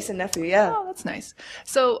 really? My niece and nephew, yeah. Oh, that's nice.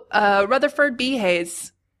 So, Rutherford B.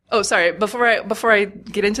 Hayes. Oh, sorry. Before I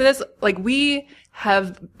get into this, we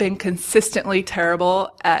have been consistently terrible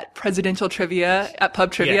at presidential trivia, at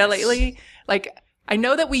pub trivia lately. I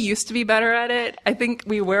know that we used to be better at it. I think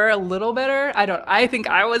we were a little better. I think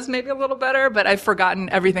I was maybe a little better, but I've forgotten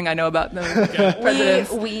everything I know about the presidents.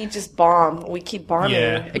 We just bomb. We keep bombing.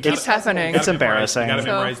 Yeah. It keeps happening. It's embarrassing. You gotta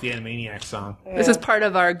memorize the Animaniacs song. This is part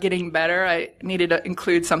of our getting better. I needed to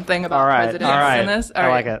include something about presidents in this. I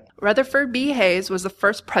like it. Rutherford B. Hayes was the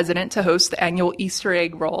first president to host the annual Easter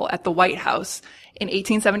egg roll at the White House in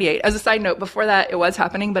 1878. As a side note, before that, it was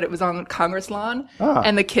happening, but it was on Congress lawn,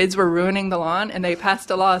 and the kids were ruining the lawn, and they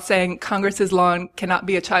passed a law saying Congress's lawn cannot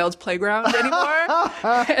be a child's playground anymore,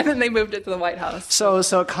 and then they moved it to the White House.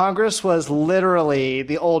 So Congress was literally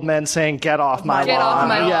the old men saying, "Get off my lawn." Get off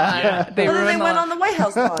my lawn. Yeah. They And then ruined they the went lawn. on the White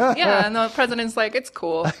House lawn. Yeah, and the president's like, it's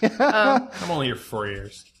cool. I'm only here for 4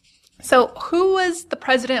 years. So who was the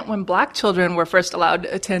president when black children were first allowed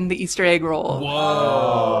to attend the Easter egg roll?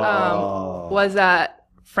 Whoa. Was that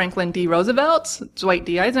Franklin D. Roosevelt, Dwight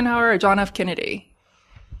D. Eisenhower, or John F. Kennedy?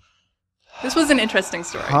 This was an interesting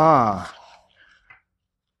story. Huh.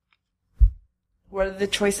 What are the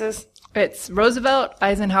choices? It's Roosevelt,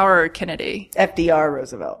 Eisenhower, or Kennedy. FDR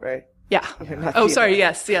Roosevelt, right? Yeah. Not Oh, Theodore. sorry.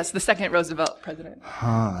 Yes, the second Roosevelt president.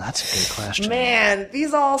 Huh, that's a good question. Man,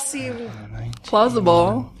 these all seem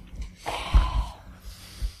Plausible.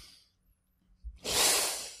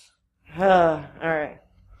 all right.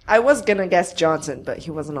 I was gonna guess Johnson, but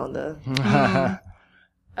he wasn't on the.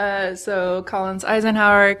 So Colin's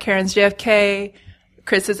Eisenhower, Karen's JFK,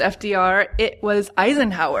 Chris's FDR. It was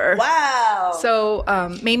Eisenhower. Wow. So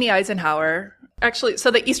Mamie Eisenhower. Actually, so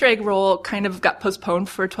the Easter egg roll kind of got postponed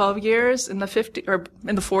for 12 years in the 50s or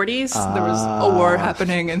in the 40s. There was a war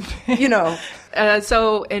happening, and You know,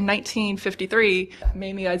 so in 1953,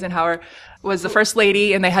 Mamie Eisenhower was the first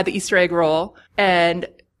lady, and they had the Easter egg roll, and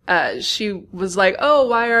she was like, "Oh,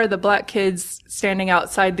 why are the black kids standing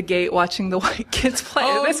outside the gate watching the white kids play?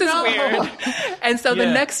 This is weird." And so the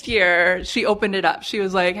next year, she opened it up. She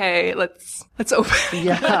was like, "Hey, let's open."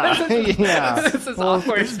 Yeah. Yeah. This is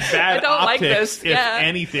awkward. This is bad I don't like optics, this. if Yeah.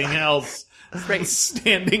 anything else. Right.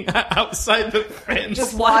 Standing outside the fence.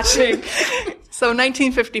 just watching. So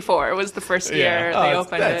 1954 was the first year they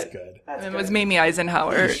opened that's it. good. And it was Mamie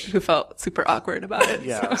Eisenhower who felt super awkward about it.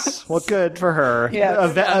 Yes. Well, good for her.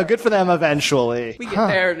 Yeah. Good for them eventually. We get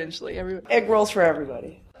there eventually. Everyone. Egg rolls for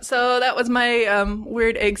everybody. So that was my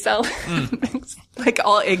weird egg salad. Like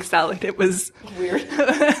all egg salad, it was Weird.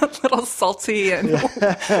 a little salty and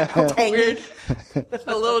Tangy. weird,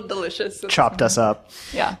 a little delicious. Chopped us up.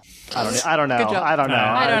 Yeah. I don't know. Good job. I don't know.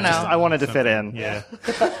 I don't know. I wanted to fit in. Yeah.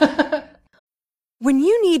 When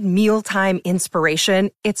you need mealtime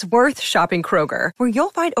inspiration, it's worth shopping Kroger, where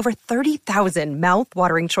you'll find over 30,000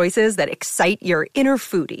 mouth-watering choices that excite your inner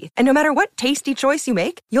foodie. And no matter what tasty choice you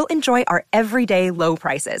make, you'll enjoy our everyday low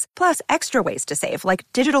prices, plus extra ways to save, like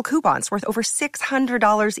digital coupons worth over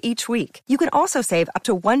 $600 each week. You can also save up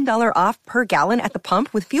to $1 off per gallon at the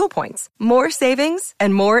pump with fuel points. More savings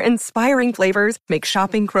and more inspiring flavors make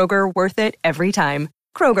shopping Kroger worth it every time.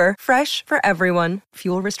 Kroger, fresh for everyone.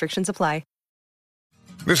 Fuel restrictions apply.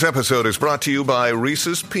 This episode is brought to you by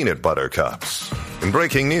Reese's Peanut Butter Cups. In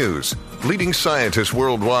breaking news, leading scientists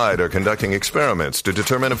worldwide are conducting experiments to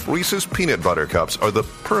determine if Reese's Peanut Butter Cups are the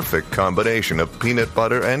perfect combination of peanut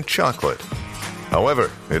butter and chocolate.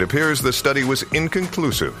 However, it appears the study was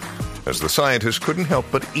inconclusive, as the scientists couldn't help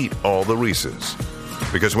but eat all the Reese's.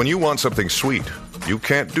 Because when you want something sweet, you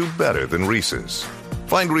can't do better than Reese's.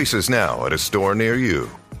 Find Reese's now at a store near you.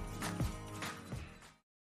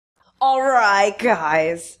 All right,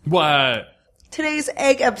 guys. What? Today's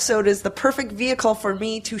egg episode is the perfect vehicle for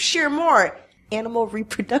me to share more animal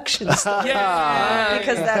reproduction stuff.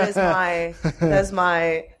 Because that is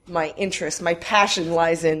my interest. My passion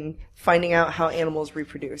lies in finding out how animals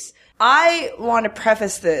reproduce. I want to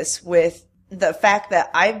preface this with the fact that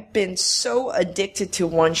I've been so addicted to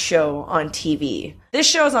one show on TV. This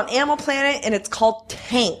show is on Animal Planet and it's called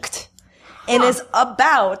Tanked. And is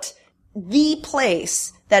about the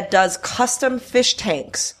place that does custom fish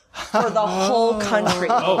tanks for the whole country.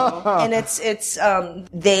 And it's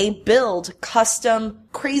they build custom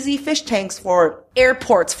crazy fish tanks for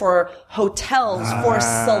airports, for hotels, for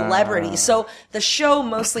celebrities. So the show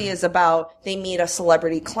mostly is about they meet a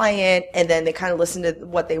celebrity client and then they kind of listen to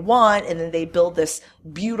what they want and then they build this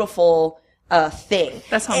beautiful thing.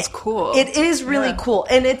 That sounds cool. It is really cool.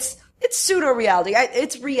 And it's pseudo reality.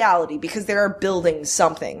 It's reality because they are building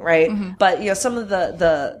something, right? Mm-hmm. But some of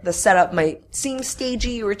the setup might seem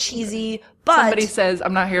stagey or cheesy. But somebody says,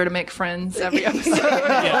 "I'm not here to make friends." Every episode.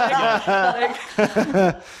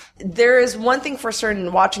 There is one thing for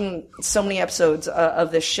certain. Watching so many episodes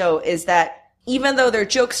of this show is that even though they're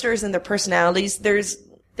jokesters and their personalities, there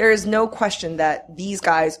is no question that these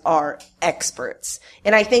guys are experts.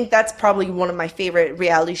 And I think that's probably one of my favorite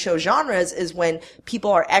reality show genres is when people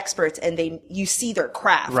are experts and you see their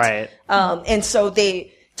craft. Right. And so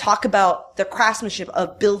they talk about the craftsmanship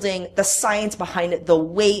of building, the science behind it, the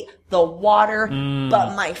weight, the water.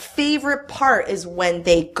 But my favorite part is when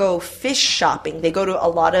they go fish shopping. They go to a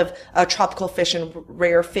lot of tropical fish and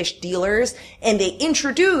rare fish dealers and they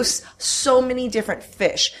introduce so many different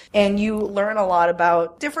fish. And you learn a lot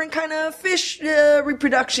about different kind of fish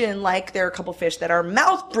reproduction. Like there are a couple fish that are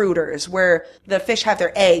mouth brooders where the fish have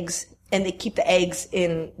their eggs and they keep the eggs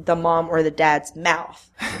in the mom or the dad's mouth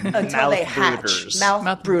until they hatch. Mouth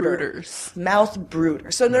brooders. Mouth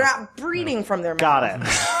brooders. So they're not breeding from their mouth. Got it.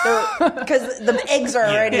 Because the eggs are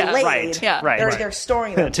already laid. Right. Yeah. Right. They're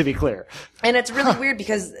storing them. To be clear. And it's really weird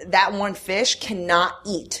because that one fish cannot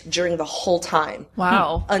eat during the whole time.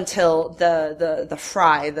 Wow. Until the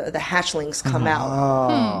fry, the hatchlings come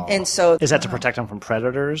out. And so... Is that to protect them from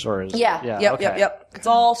predators or is... Yep. It's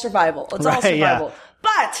all survival. It's all survival. Yeah.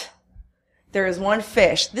 But... there is one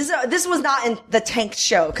fish. This was not in the tanked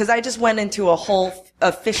show because I just went into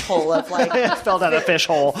a fish hole of like fell down a fish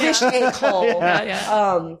hole, fish egg hole.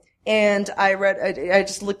 And I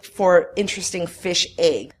just looked for interesting fish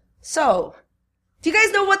egg. So, do you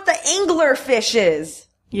guys know what the anglerfish is?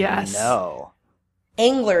 Yes. No.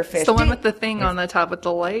 Anglerfish. It's the one with the thing on the top with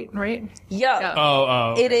the light, right? Yeah.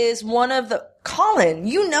 Oh. It is one of the... Colin,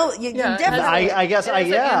 you definitely... I guess,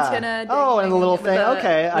 antenna and the little thing.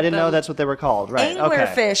 Okay. I didn't know that's what they were called. Right.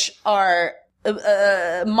 Anglerfish are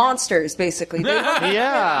monsters, basically.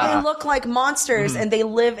 They look like monsters, and they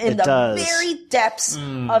live in very depths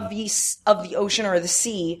of the ocean or the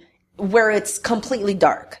sea where it's completely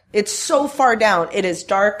dark. It's so far down. It is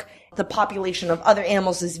dark. The population of other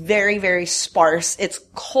animals is very, very sparse. It's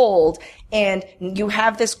cold. And you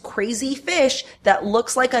have this crazy fish that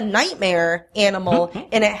looks like a nightmare animal.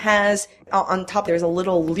 And it has, on top, there's a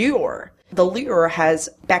little lure. The lure has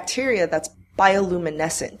bacteria that's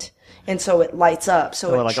bioluminescent. And so it lights up.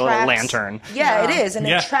 So it like tracks, a little lantern. Yeah, it is. And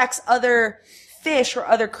it tracks other fish or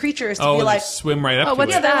other creatures to be like, swim right up to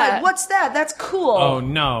what's it. that? They're like, what's that? That's cool. Oh,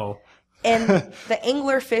 no. And the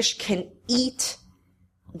anglerfish can eat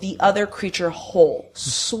the other creature whole,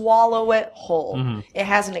 swallow it whole. It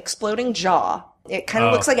has an exploding jaw. It kind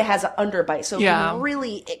of looks like it has an underbite, so it can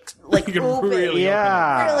really open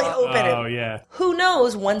it. Oh, yeah. Who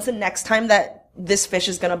knows when's the next time that this fish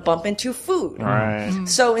is going to bump into food. Right.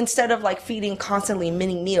 So instead of like feeding constantly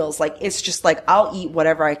mini meals, like it's just like I'll eat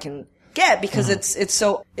whatever I can get because it's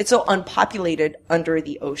so unpopulated under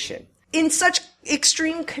the ocean. In such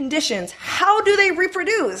extreme conditions, how do they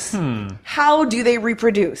reproduce? How do they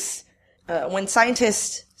reproduce? When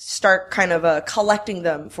scientists start kind of collecting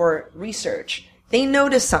them for research, they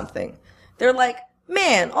notice something. They're like,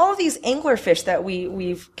 man, all of these anglerfish that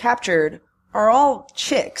we've captured are all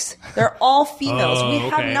chicks. They're all females. We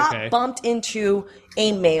have not bumped into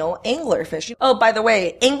a male anglerfish. Oh, by the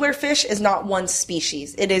way, anglerfish is not one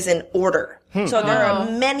species. It is an order. So there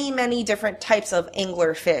are many, many different types of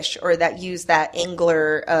anglerfish or that use that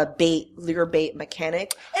angler lure bait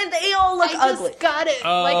mechanic. And they all look ugly. I just got it.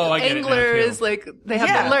 Oh, like angler is like, they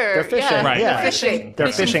have the lure. They're fishing. Right. Yeah.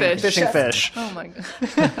 They're fishing fish. Oh my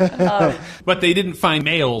god. But they didn't find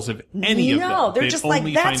males of any of them. No, they're just like,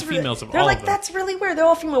 that's females of they're all like, of them. that's really weird. They're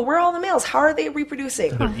all female. Where are all the males? How are they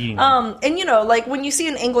reproducing? They're eating them. And you know, like when you see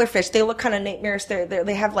an anglerfish, they look kind of nightmarish.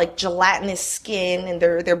 They have like gelatinous skin and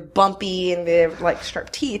they're bumpy and they have like sharp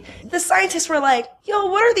teeth. The scientists were like, yo,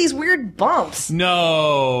 what are these weird bumps?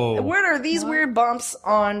 No. What are these weird bumps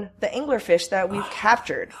on the anglerfish that we've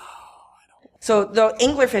captured? So the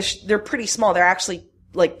anglerfish, they're pretty small. They're actually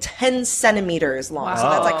like 10 centimeters long. So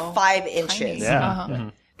that's like 5 inches. Yeah.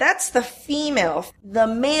 That's the female. The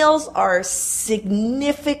males are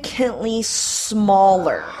significantly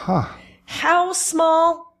smaller. How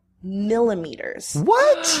small? Millimeters.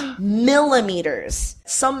 What? Millimeters.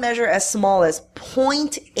 Some measure as small as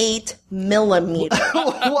 0.8 millimeters.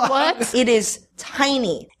 What? It is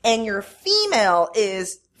tiny. And your female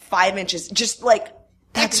is 5 inches. Just like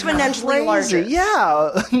exponentially larger.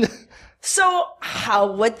 Yeah. So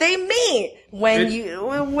how would they mate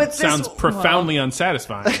Sounds profoundly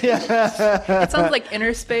unsatisfying. It sounds like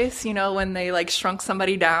Inner Space, you know, when they like shrunk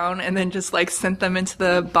somebody down and then just like sent them into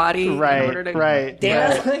the body in order to...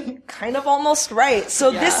 Dana's kind of almost right.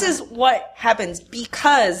 So this is what happens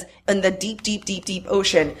because in the deep, deep, deep, deep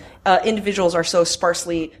ocean, individuals are so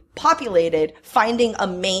sparsely populated, finding a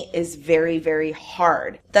mate is very, very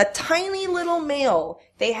hard. The tiny little male,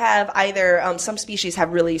 they have either, some species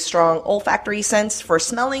have really strong olfactory sense for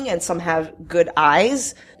smelling and some have good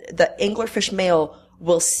eyes. The anglerfish male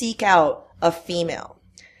will seek out a female.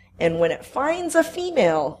 And when it finds a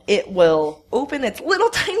female, it will open its little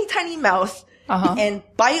tiny, tiny mouth and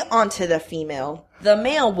bite onto the female. The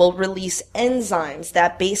male will release enzymes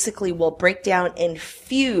that basically will break down and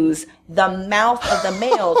fuse the mouth of the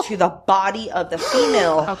male to the body of the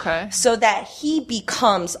female so that he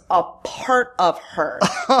becomes a part of her.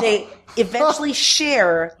 They eventually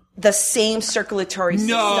share the same circulatory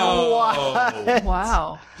system.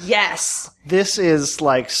 Wow. Yes. This is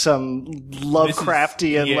like some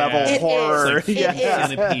Lovecraftian level horror.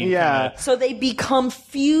 It is. So they become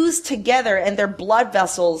fused together and their blood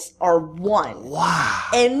vessels are one. Wow.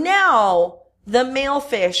 And now the male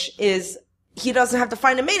fish he doesn't have to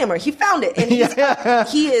find a mate anymore. He found it. And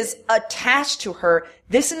he is attached to her.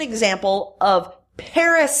 This is an example of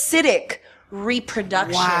parasitic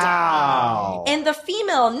reproduction. Wow. And the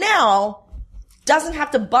female now doesn't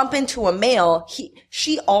have to bump into a male.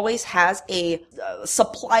 She always has a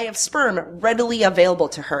supply of sperm readily available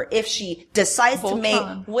to her if she decides to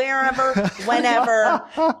mate wherever, whenever,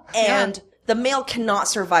 and the male cannot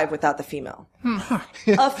survive without the female.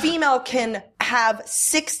 A female can have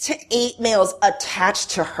 6 to 8 males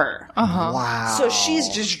attached to her. Wow. So she's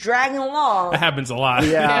just dragging along. That happens a lot.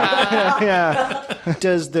 Yeah.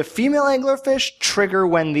 Does the female anglerfish trigger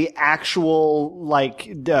when the actual,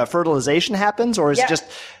 fertilization happens? Or is it just,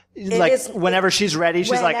 whenever she's ready,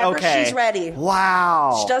 she's like, okay. Whenever she's ready.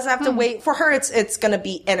 Wow. She doesn't have to wait. For her, it's gonna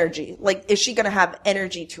be energy. Like, is she gonna have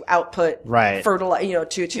energy to output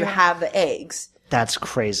fertilize, to have the eggs? That's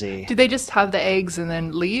crazy. Do they just have the eggs and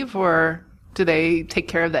then leave, or do they take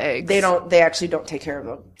care of the eggs? They actually don't take care of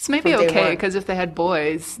them. It's maybe okay, because if they had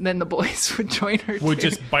boys, then the boys would join her too. Would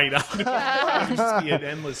just bite up. It'd just be an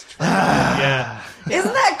endless trail.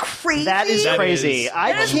 Isn't that crazy? That is crazy.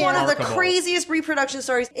 That is one of the craziest reproduction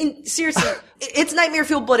stories. And seriously, it's nightmare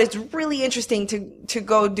fueled, but it's really interesting to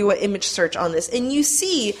go do an image search on this. And you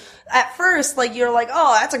see, at first, you're like,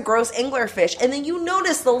 oh, that's a gross anglerfish. And then you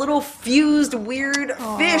notice the little fused, weird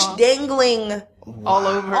fish dangling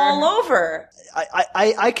all over.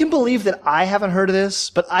 I can believe that I haven't heard of this,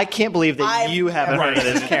 but I can't believe that you haven't heard of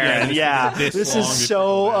this, Karen. This is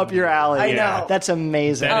so up your alley. I know. That's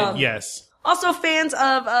amazing. Yes. Also, fans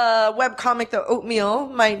of webcomic The Oatmeal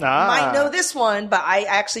might know this one, but I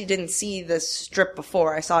actually didn't see this strip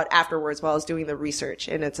before. I saw it afterwards while I was doing the research,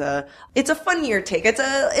 and it's a funnier take. It's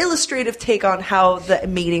a illustrative take on how the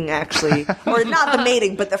mating actually, or not the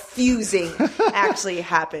mating, but the fusing actually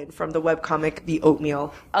happened from the webcomic The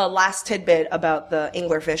Oatmeal. Last tidbit about the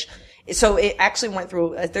anglerfish. So it actually went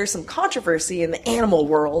through, there's some controversy in the animal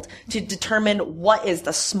world to determine what is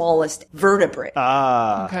the smallest vertebrate.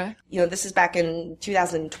 Okay. This is back in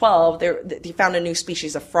 2012. They found a new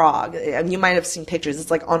species of frog. And you might have seen pictures. It's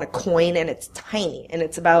like on a coin and it's tiny and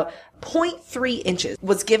it's about 0.3 inches.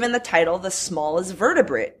 Was given the title the smallest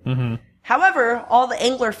vertebrate. Mm-hmm. However, all the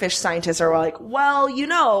anglerfish scientists are like, well,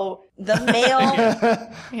 the male,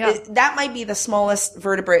 that might be the smallest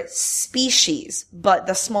vertebrate species, but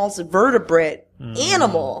the smallest vertebrate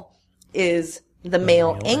animal is the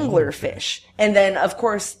male anglerfish. And then, of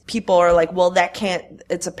course, people are like, well,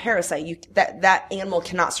 it's a parasite. That animal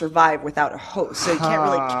cannot survive without a host. So you can't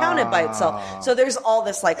really count it by itself. So there's all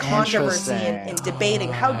this controversy and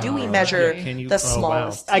debating. How do we measure the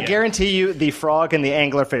smallest? I guarantee you the frog and the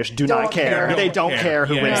anglerfish do not care. They don't care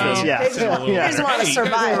who wins this. They just want to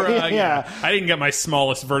survive. I didn't get my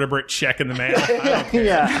smallest vertebrate check in the mail. I don't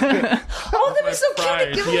care. Oh, that'd be so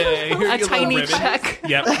cute to give them a tiny check.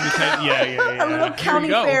 Yep. A little county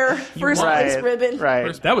fair first place ribbon.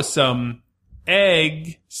 Right. That was some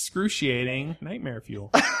egg excruciating nightmare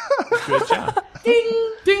fuel. Good job.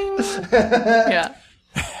 Ding. Ding.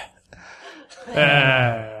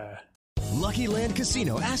 Lucky Land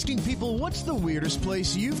Casino, asking people, what's the weirdest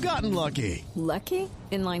place you've gotten lucky? Lucky?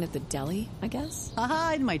 In line at the deli, I guess?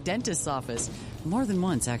 Aha, in my dentist's office. More than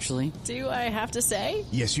once, actually. Do I have to say?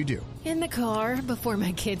 Yes, you do. In the car before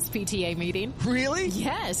my kids' PTA meeting. Really?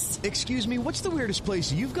 Yes. Excuse me, what's the weirdest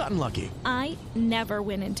place you've gotten lucky? I never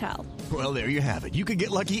win and tell. Well, there you have it. You can get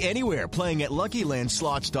lucky anywhere, playing at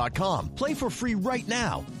LuckyLandSlots.com. Play for free right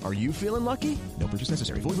now. Are you feeling lucky? No purchase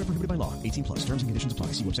necessary. Void where prohibited by law. 18+. Terms and conditions apply.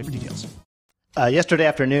 See website for details. Yesterday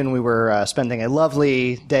afternoon, we were spending a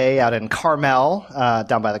lovely day out in Carmel,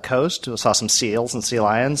 down by the coast. We saw some seals and sea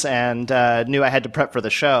lions, and knew I had to prep for the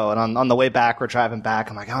show. And on the way back, we're driving back.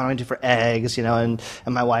 I'm like, oh, what do I do for eggs? And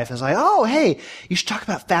my wife is like, oh, hey, you should talk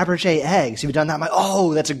about Fabergé eggs. Have you done that? I'm like,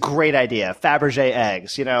 oh, that's a great idea. Fabergé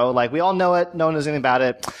eggs. We all know it. No one knows anything about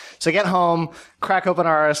it. So I get home, crack open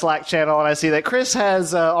our Slack channel, and I see that Chris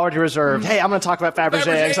has already reserved, hey, I'm going to talk about Fabergé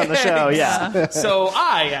eggs on the show. Yeah. So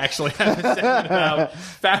I actually have a segment about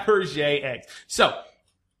Fabergé eggs. So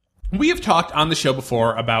We have talked on the show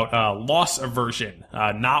before about loss aversion,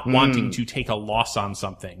 not wanting to take a loss on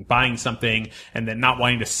something, buying something and then not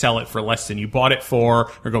wanting to sell it for less than you bought it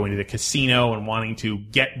for, or going to the casino and wanting to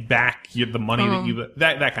get back the money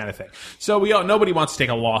that kind of thing. So nobody wants to take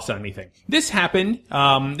a loss on anything. This happened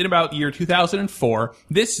in about the year 2004.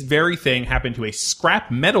 This very thing happened to a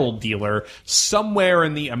scrap metal dealer somewhere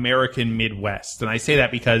in the American Midwest. And I say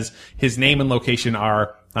that because his name and location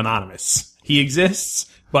are anonymous. He exists,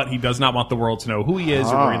 but he does not want the world to know who he is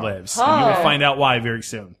or where he lives. And you will find out why very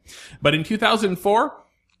soon. But in 2004,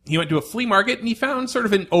 he went to a flea market and he found sort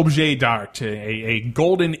of an objet d'art, a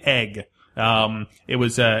golden egg. It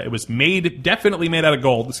was definitely made out of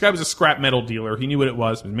gold. This guy was a scrap metal dealer. He knew what it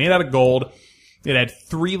was. It was made out of gold. It had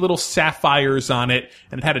 3 little sapphires on it,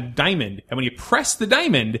 and it had a diamond. And when you pressed the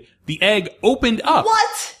diamond, the egg opened up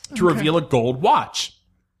to reveal a gold watch.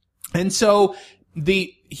 And so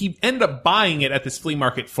he ended up buying it at this flea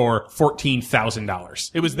market for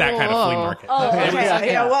 $14,000. It was that kind of flea market. Oh,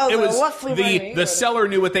 the seller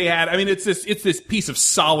knew what they had. I mean, it's this piece of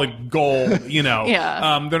solid gold, you know.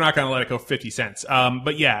 Yeah. They're not going to let it go 50 cents.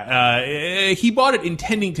 But yeah, he bought it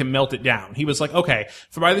intending to melt it down. He was like, okay,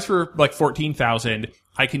 if I buy this for like $14,000,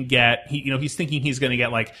 I can get, he's thinking he's going to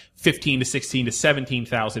get like 15 to 16 to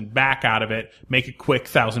 17,000 back out of it, make it quick,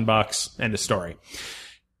 $1,000, end of story.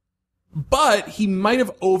 But he might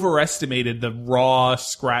have overestimated the raw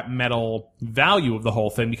scrap metal value of the whole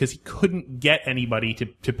thing because he couldn't get anybody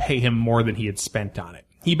to pay him more than he had spent on it.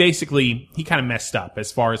 He kind of messed up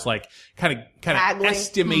as far as like kind of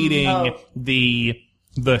estimating the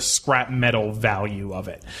scrap metal value of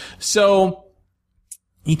it. So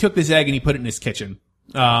he took this egg and he put it in his kitchen.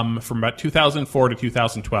 From about 2004 to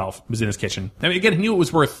 2012, it was in his kitchen. I mean, again, he knew it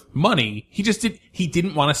was worth money. He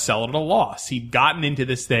didn't want to sell it at a loss. He'd gotten into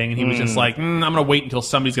this thing and he was just like, I'm going to wait until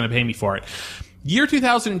somebody's going to pay me for it. Year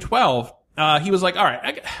 2012, he was like, all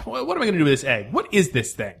right, what am I going to do with this egg? What is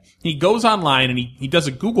this thing? He goes online and he does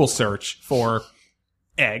a Google search for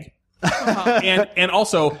egg. and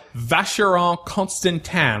also Vacheron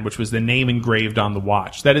Constantin, which was the name engraved on the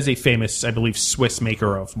watch. That is a famous, I believe, Swiss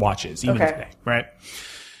maker of watches, even today, right?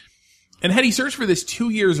 And had he searched for this 2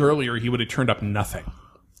 years earlier, he would have turned up nothing.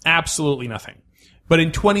 Absolutely nothing. But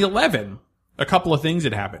in 2011, a couple of things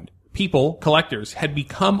had happened. People, collectors, had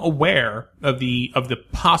become aware of the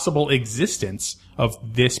possible existence of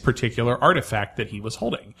this particular artifact that he was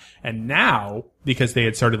holding. And now, because they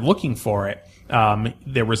had started looking for it,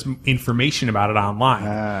 there was information about it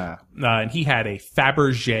online. And he had a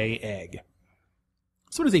Fabergé egg.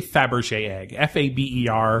 So what is a Fabergé egg?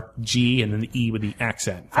 F-A-B-E-R-G and then the E with the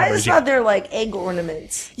accent. Fabergé. I just thought they're like egg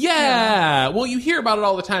ornaments. Yeah. Well, you hear about it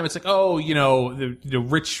all the time. It's like, oh, the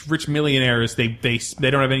rich millionaires, they don't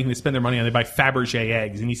have anything to spend their money on. They buy Fabergé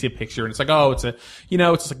eggs. And you see a picture and it's like, oh, it's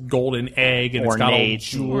a golden egg and it's got all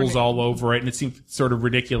jewels all over it. And it seems sort of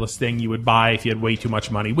ridiculous thing you would buy if you had way too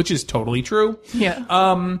much money, which is totally true.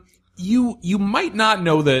 Yeah. You might not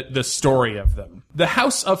know the story of them. The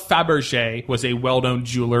House of Fabergé was a well-known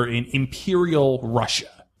jeweler in Imperial Russia.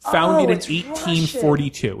 Founded in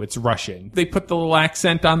 1842. Russian. It's Russian. They put the little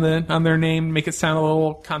accent on their name, make it sound a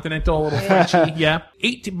little continental, a little Frenchy. Yeah.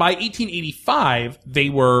 By 1885, they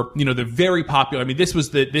were, they're very popular. I mean, this was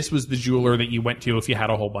the jeweler that you went to if you had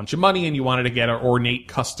a whole bunch of money and you wanted to get ornate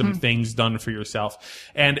custom things done for yourself.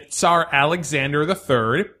 And Tsar Alexander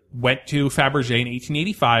III went to Fabergé in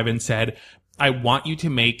 1885 and said, I want you to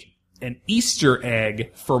make an Easter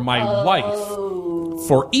egg for my wife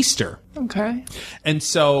for Easter. Okay. And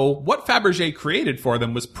so what Fabergé created for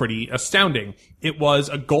them was pretty astounding. It was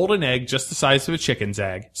a golden egg just the size of a chicken's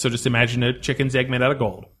egg. So just imagine a chicken's egg made out of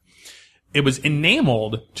gold. It was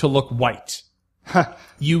enameled to look white.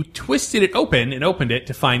 You twisted it open and opened it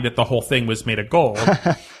to find that the whole thing was made of gold.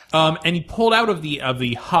 And he pulled out of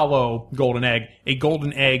the hollow golden egg a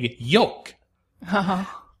golden egg yolk.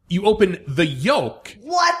 You open the yolk.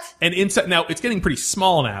 What? And inside, now it's getting pretty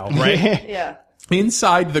small now, right? Yeah.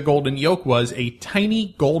 Inside the golden yolk was a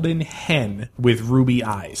tiny golden hen with ruby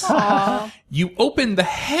eyes. Aww. You open the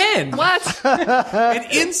hen. What?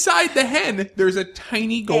 And inside the hen, there's a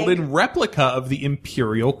tiny golden replica of the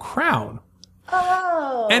imperial crown.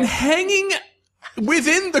 Oh. And hanging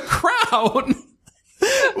within the crown.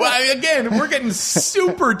 Well, again, we're getting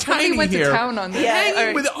super tiny went here. To town on this. Yeah,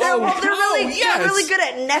 they're really good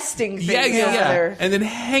at nesting things. Yeah. And then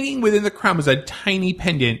hanging within the crown was a tiny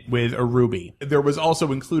pendant with a ruby. There was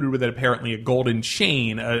also included with it apparently a golden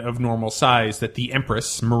chain of normal size that the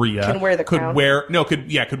Empress Maria could wear could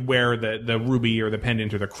wear the ruby or the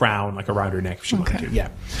pendant or the crown like around her neck if she wanted to. Yeah.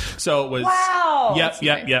 So it was. Wow. Yep.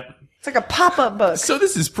 It's like a pop-up book. So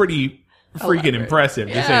this is pretty freaking impressive,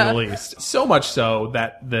 to say the least. So much so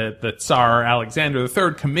that the Tsar Alexander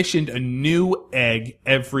III commissioned a new egg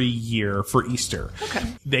every year for Easter.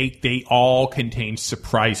 Okay. They all contained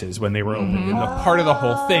surprises when they were opened. And the part of the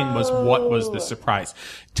whole thing was, what was the surprise?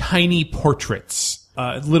 Tiny portraits.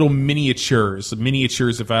 Little miniatures of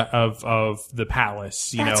the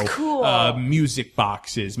palace, That's cool. Music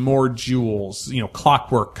boxes, more jewels,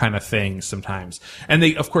 clockwork kind of things sometimes. And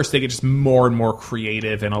they get just more and more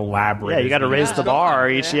creative and elaborate. Yeah, you got to raise the bar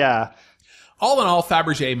each. Yeah. All in all,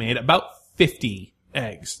 Fabergé made about 50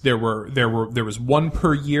 eggs. There was one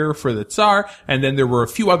per year for the Tsar, and then there were a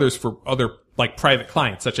few others for other private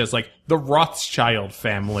clients, such as the Rothschild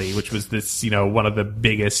family, which was this, one of the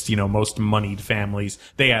biggest, most moneyed families.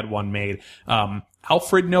 They had one made.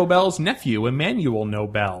 Alfred Nobel's nephew, Emmanuel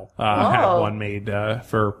Nobel, had one made,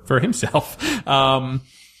 for himself.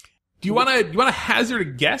 Do you want to hazard a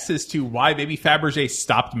guess as to why maybe Fabergé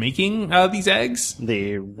stopped making these eggs?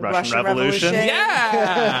 The Russian Revolution.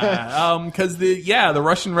 Yeah, because the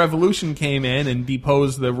Russian Revolution came in and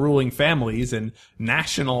deposed the ruling families and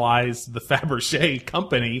nationalized the Fabergé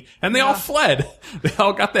company, and they all fled. They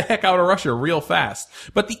all got the heck out of Russia real fast.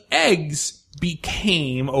 But the eggs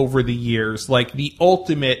became, over the years, the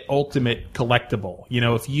ultimate collectible.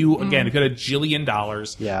 If you had $1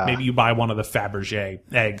 jillion, maybe you buy one of the Fabergé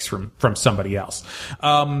eggs from somebody else.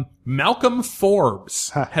 Malcolm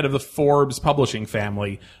Forbes, head of the Forbes publishing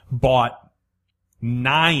family, bought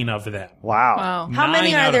 9 of them. Wow. How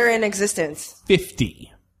many are there in existence? 50-ish.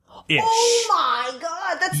 Oh my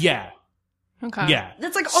god, that's Okay. Yeah.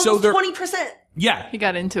 That's almost 20%. Yeah. He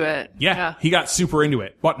got into it. Yeah. He got super into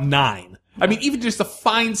it. Bought 9. I mean, even just to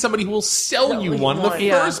find somebody who will sell you one in the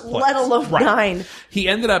first place. Let alone 9. He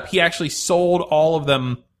actually sold all of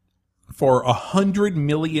them for $100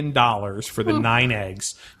 million for the 9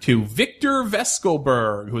 eggs to Victor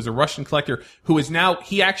Veskelberg, who is a Russian collector, who is now,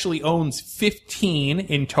 he actually owns 15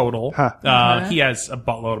 in total. He has a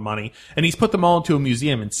buttload of money, and he's put them all into a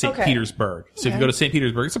museum in St. Petersburg. So if you go to St.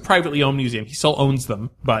 Petersburg, it's a privately owned museum. He still owns them,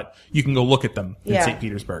 but you can go look at them in St.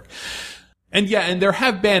 Petersburg. And and there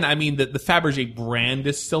have been, the Fabergé brand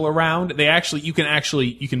is still around. You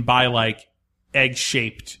can buy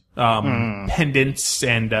egg-shaped pendants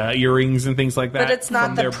and earrings and things like that. But it's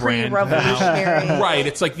not the pre-revolutionary. Right.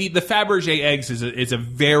 It's the Fabergé eggs is a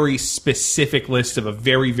very specific list of a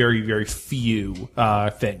very, very, very few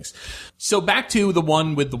things. So back to the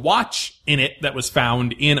one with the watch in it that was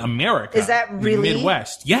found in America. Is that really?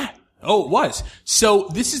 Midwest. Yeah. Oh, it was. So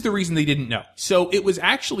this is the reason they didn't know. So it was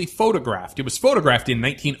actually photographed. It was photographed in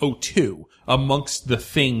 1902 amongst the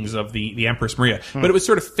things of the Empress Maria. But it was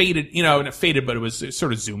sort of faded, not faded, but it was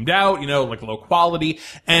sort of zoomed out, low quality.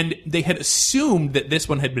 And they had assumed that this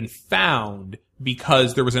one had been found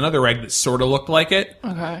because there was another egg that sort of looked like it.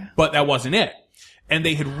 Okay. But that wasn't it. And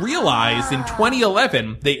they had realized in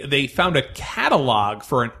 2011, they found a catalog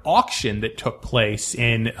for an auction that took place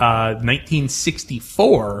in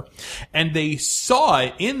 1964, and they saw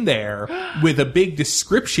it in there with a big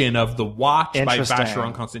description of the watch by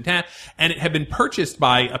Vacheron Constantin, and it had been purchased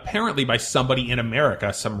apparently by somebody in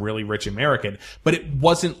America, some really rich American, but it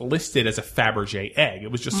wasn't listed as a Fabergé egg.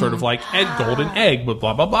 It was just sort of golden egg, blah,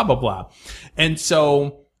 blah, blah, blah, blah, blah. And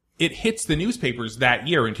so it hits the newspapers that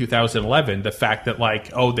year in 2011, the fact that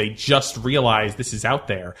they just realized this is out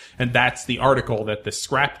there. And that's the article that the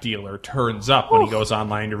scrap dealer turns up when he goes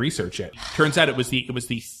online to research it. Turns out it was the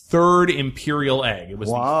 3rd imperial egg. It was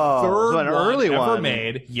the 3rd one early ever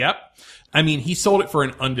made. Yep. He sold it for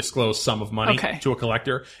an undisclosed sum of money to a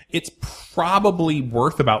collector. It's probably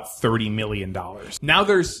worth about $30 million. Now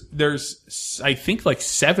there's I think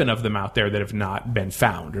 7 of them out there that have not been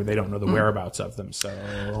found, or they don't know the whereabouts of them.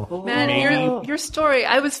 So man, your story,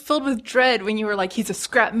 I was filled with dread when you were he's a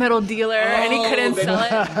scrap metal dealer and he couldn't sell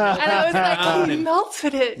it. And I was he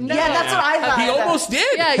melted it. No. Yeah, that's what I thought. He almost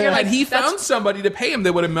did. Yeah, you're and he found somebody to pay him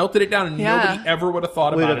that would have melted it down, and nobody ever would have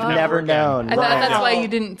thought about it. Would have never known. I thought that's why you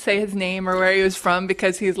didn't say his name or where he was from,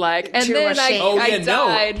 because he's and then I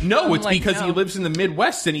died. No, it's because he lives in the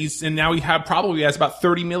Midwest, and now he probably has about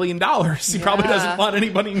 $30 million. He probably doesn't want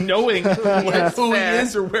anybody knowing who he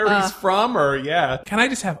is or where he's from, Can I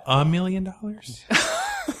just have $1 million?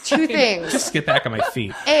 2 things. Just get back on my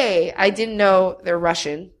feet. A, I didn't know they're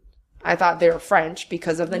Russian. I thought they were French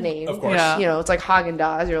because of the name. Of course. Yeah. It's like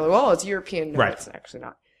Haagen-Dazs. You're like, it's European. No, right. It's actually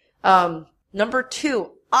not. Number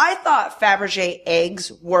 2, I thought Fabergé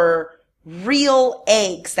eggs were real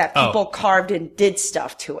eggs that people carved and did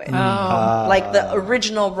stuff to it. Like the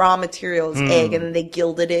original raw materials egg, and then they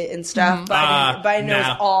gilded it and stuff. But I didn't know it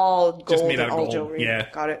was all gold and all jewelry. Yeah.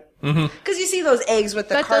 Got it. Because you see those eggs with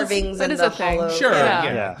the carvings and the hollow. Sure.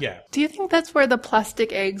 Yeah. Yeah. Do you think that's where the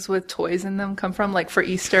plastic eggs with toys in them come from? Like for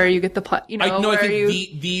Easter, you get the I think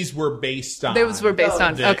you... these were based on. Those were based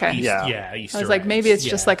on. the Okay. Easter I was like, maybe it's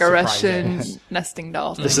just like a surprise Russian eggs. nesting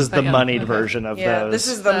doll. This is the moneyed version of those. This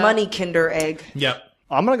is the money Kinder egg. Yep.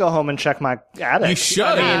 I'm going to go home and check my attic. You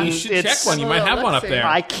should. You should check one. You might have one up there.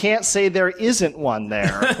 I can't say there isn't one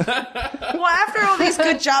there. Well, after all these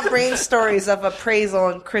good job brain stories of appraisal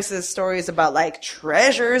and Chris's stories about like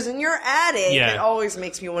treasures in your attic, it always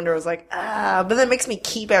makes me wonder. I was like, but then it makes me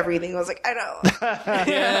keep everything. I was like, I don't.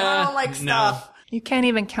 I don't like stuff. You can't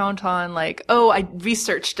even count on like, I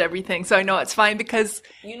researched everything, so I know it's fine because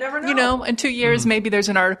you never know. You know, in 2 years, maybe there's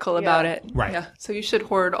an article about it. Right. Yeah. So you should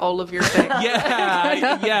hoard all of your things.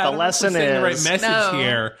 The lesson is the right is message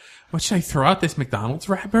here. What should I throw out this McDonald's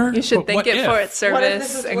wrapper? You should thank it for its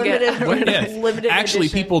service. What if this is limited Actually,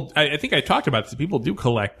 edition? people. I think I talked about this. People do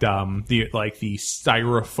collect the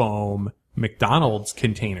styrofoam McDonald's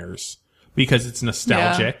containers. Because it's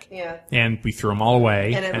nostalgic, and we threw them all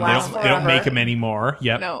away, and they don't make them anymore.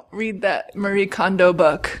 Yep. No, read that Marie Kondo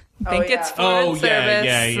book. Think it's for service.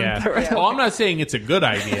 Yeah. Well, I'm not saying it's a good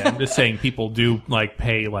idea. I'm just saying people do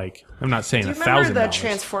pay I'm not saying $1,000. Do you remember the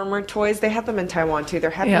Transformer toys? They have them in Taiwan too. They're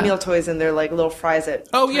Happy Meal toys, and they're like little fries that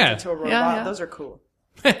turn into a robot. Yeah. Those are cool.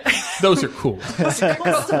 Those are cool.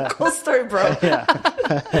 Cool story, bro. Yeah.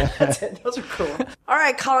 That's it. Those are cool. All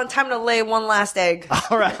right, Colin, time to lay one last egg.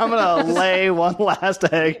 All right, I'm going to lay one last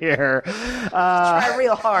egg here. Try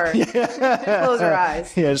real hard. Close your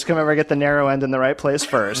eyes. Yeah, just remember to get the narrow end in the right place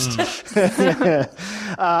first.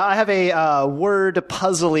 I have a word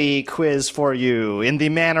puzzly quiz for you in the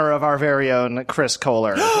manner of our very own Chris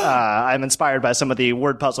Kohler. I'm inspired by some of the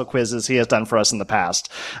word puzzle quizzes he has done for us in the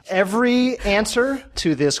past. Every answer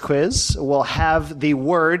to this quiz will have the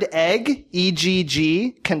word egg,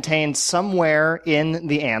 E-G-G, contained somewhere in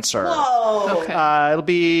the answer. Whoa. Okay. It'll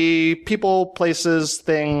be people, places,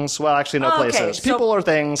 things. Well, actually, no places. People or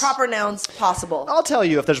things. Proper nouns possible. I'll tell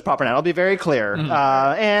you if there's a proper noun. I'll be very clear.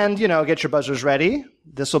 And, get your buzzers ready.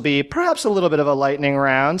 This will be perhaps a little bit of a lightning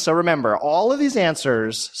round. So remember, all of these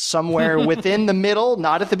answers, somewhere within the middle,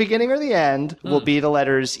 not at the beginning or the end, will be the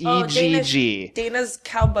letters E-G-G. Dana's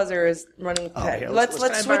cow buzzer is running peg. Let's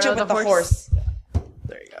switch it with the horse.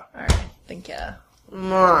 There you go. All right. Thank you.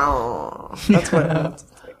 That's what.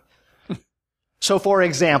 So, for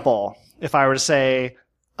example, if I were to say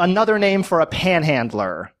another name for a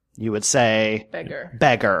panhandler, you would say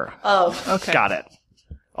beggar. Oh, okay. Got it.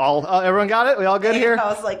 Everyone got it? We all good here?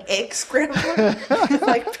 I was like egg scramble,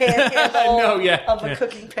 like panhandle of a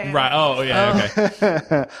cooking pan. Right. Oh, yeah.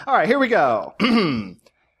 Okay. All right, here we go.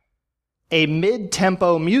 A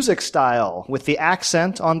mid-tempo music style with the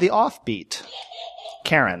accent on the offbeat.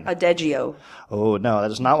 Karen. Adagio. Oh, no, that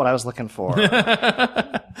is not what I was looking for.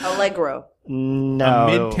 Allegro. No. A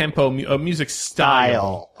mid-tempo music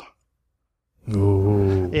style.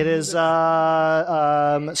 Ooh. It is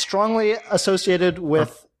strongly associated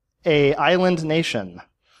with a island nation.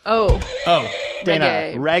 Oh.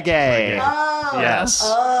 Dana. Reggae. Oh. Yes.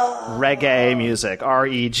 Reggae music.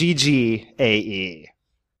 R-E-G-G-A-E.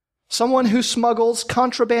 Someone who smuggles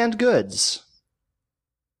contraband goods.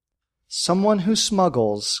 Someone who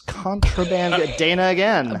smuggles contraband goods. Dana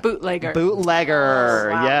again. A bootlegger.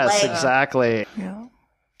 Bootlegger. Wow. Yes, exactly. Yeah.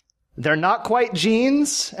 They're not quite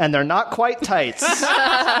jeans, and they're not quite tights.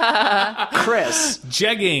 Chris.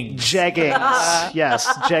 Jeggings. Yes,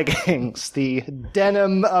 jeggings. The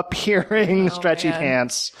denim-appearing stretchy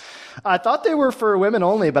pants. I thought they were for women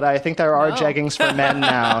only, but I think there are jeggings for men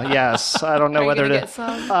now. Yes. I don't know whether to... Get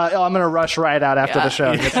some? I'm going to rush right out after the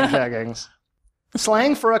show and get some jeggings.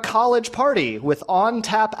 Slang for a college party with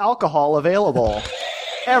on-tap alcohol available.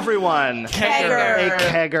 Everyone. Kegger. A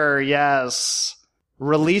kegger, yes.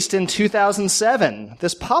 Released in 2007,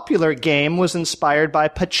 this popular game was inspired by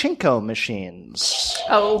pachinko machines.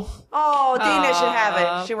 Oh, Dana should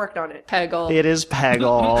have it. She worked on it. Peggle. It is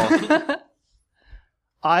Peggle.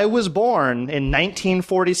 I was born in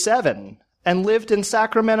 1947 and lived in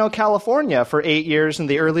Sacramento, California for 8 years in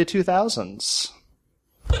the early 2000s.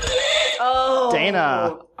 Oh.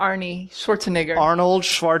 Dana. Arnie Schwarzenegger. Arnold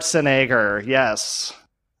Schwarzenegger, yes.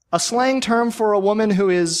 A slang term for a woman who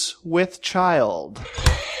is with child.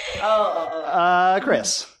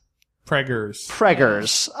 Chris.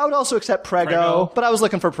 Preggers. I would also accept Prego, but I was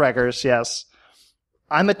looking for Preggers, yes.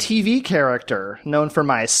 I'm a TV character known for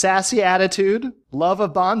my sassy attitude, love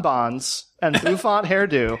of bonbons, and bouffant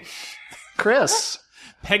hairdo. Chris.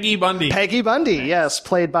 Peggy Bundy, yes,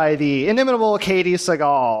 played by the inimitable Katie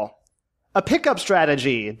Sagal. A pickup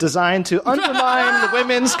strategy designed to undermine the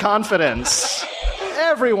women's confidence.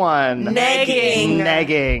 everyone.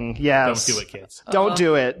 Negging. Yes. Don't do it, kids. Don't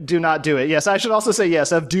do it. Do not do it. Yes, I should also say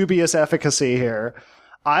yes, of dubious efficacy here.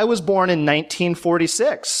 I was born in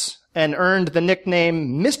 1946 and earned the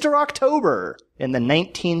nickname Mr. October in the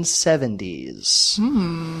 1970s.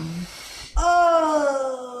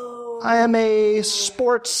 Oh. I am a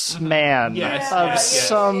sportsman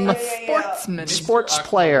some sports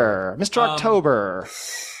player. Mr. October.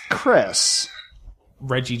 Chris.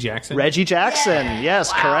 Reggie Jackson.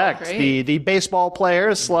 Yes, correct. The baseball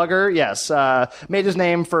player, slugger, yes. Made his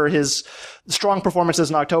name for his strong performances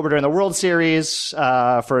in October during the World Series.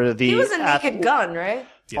 For the He was a Naked Gun, right?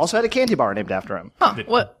 Yes. Also had a candy bar named after him. Huh.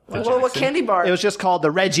 What candy bar? It was just called the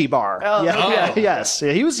Reggie Bar. Oh. Yes.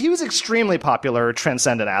 Yeah, he was extremely popular,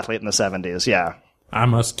 transcendent athlete in the 70s. Yeah. I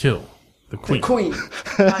must kill the queen.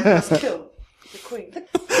 I must kill the queen.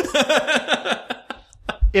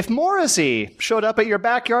 If Morrissey showed up at your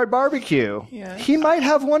backyard barbecue, he might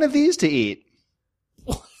have one of these to eat.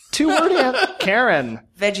 2-word answer. Karen.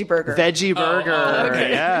 Veggie burger. Okay.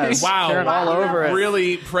 Yes. Wow. Karen all over it.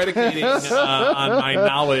 Really predicating on my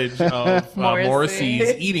knowledge of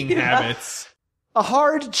Morrissey's eating habits. A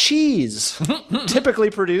hard cheese, typically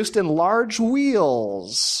produced in large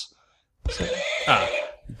wheels.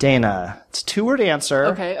 Dana. It's a 2-word answer.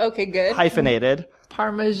 Okay, good. Hyphenated.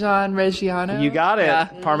 Parmesan Reggiano. You got it. Yeah.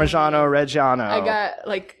 Parmigiano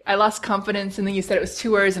Reggiano. I lost confidence, and then you said it was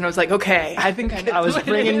 2 words, and I was like, okay, I think I know. I was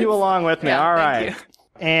bringing you along with me. Yeah, all thank right.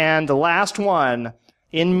 And the last one.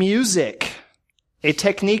 In music, a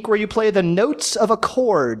technique where you play the notes of a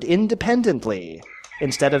chord independently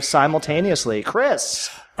instead of simultaneously. Chris.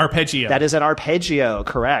 Arpeggio. That is an arpeggio,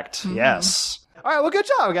 correct. Yes. All right, well, good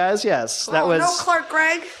job, guys. Yes, that was... No Clark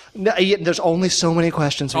Gregg? No, there's only so many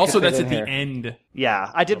questions. Also, that's at the end. Yeah,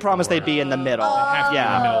 I did promise they'd be in the middle. They have to be in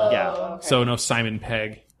the middle. Yeah. Okay. So no Simon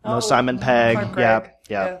Pegg. No Simon Pegg. Clark Gregg.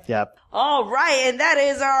 Yep. All right, and that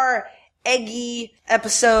is our eggy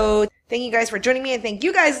episode. Thank you guys for joining me, and thank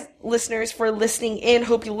you guys, listeners, for listening in.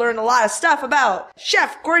 Hope you learned a lot of stuff about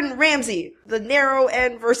Chef Gordon Ramsay, the narrow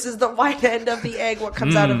end versus the wide end of the egg, what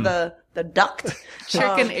comes out of the duct.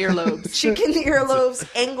 Chicken earlobes.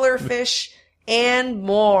 Anglerfish, and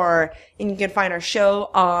more. And you can find our show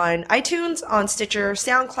on iTunes, on Stitcher,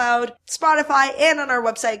 SoundCloud, Spotify, and on our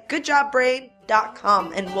website,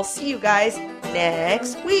 goodjobbrain.com. And we'll see you guys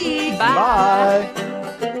next week. Bye.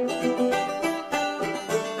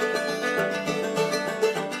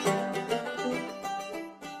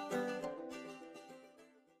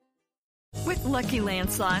 With Lucky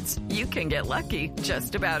Land Slots, you can get lucky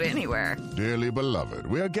just about anywhere. Dearly beloved,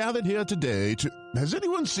 we are gathered here today to... Has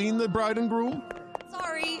anyone seen the bride and groom?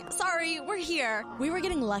 Sorry, we're here. We were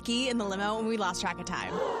getting lucky in the limo and we lost track of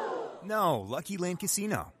time. No, Lucky Land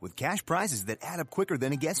Casino, with cash prizes that add up quicker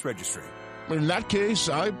than a guest registry. In that case,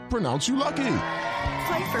 I pronounce you lucky.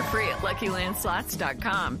 Play for free at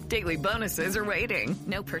LuckyLandSlots.com. Daily bonuses are waiting.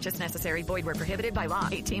 No purchase necessary. Void where prohibited by law.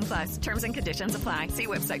 18+. Terms and conditions apply. See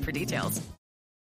website for details.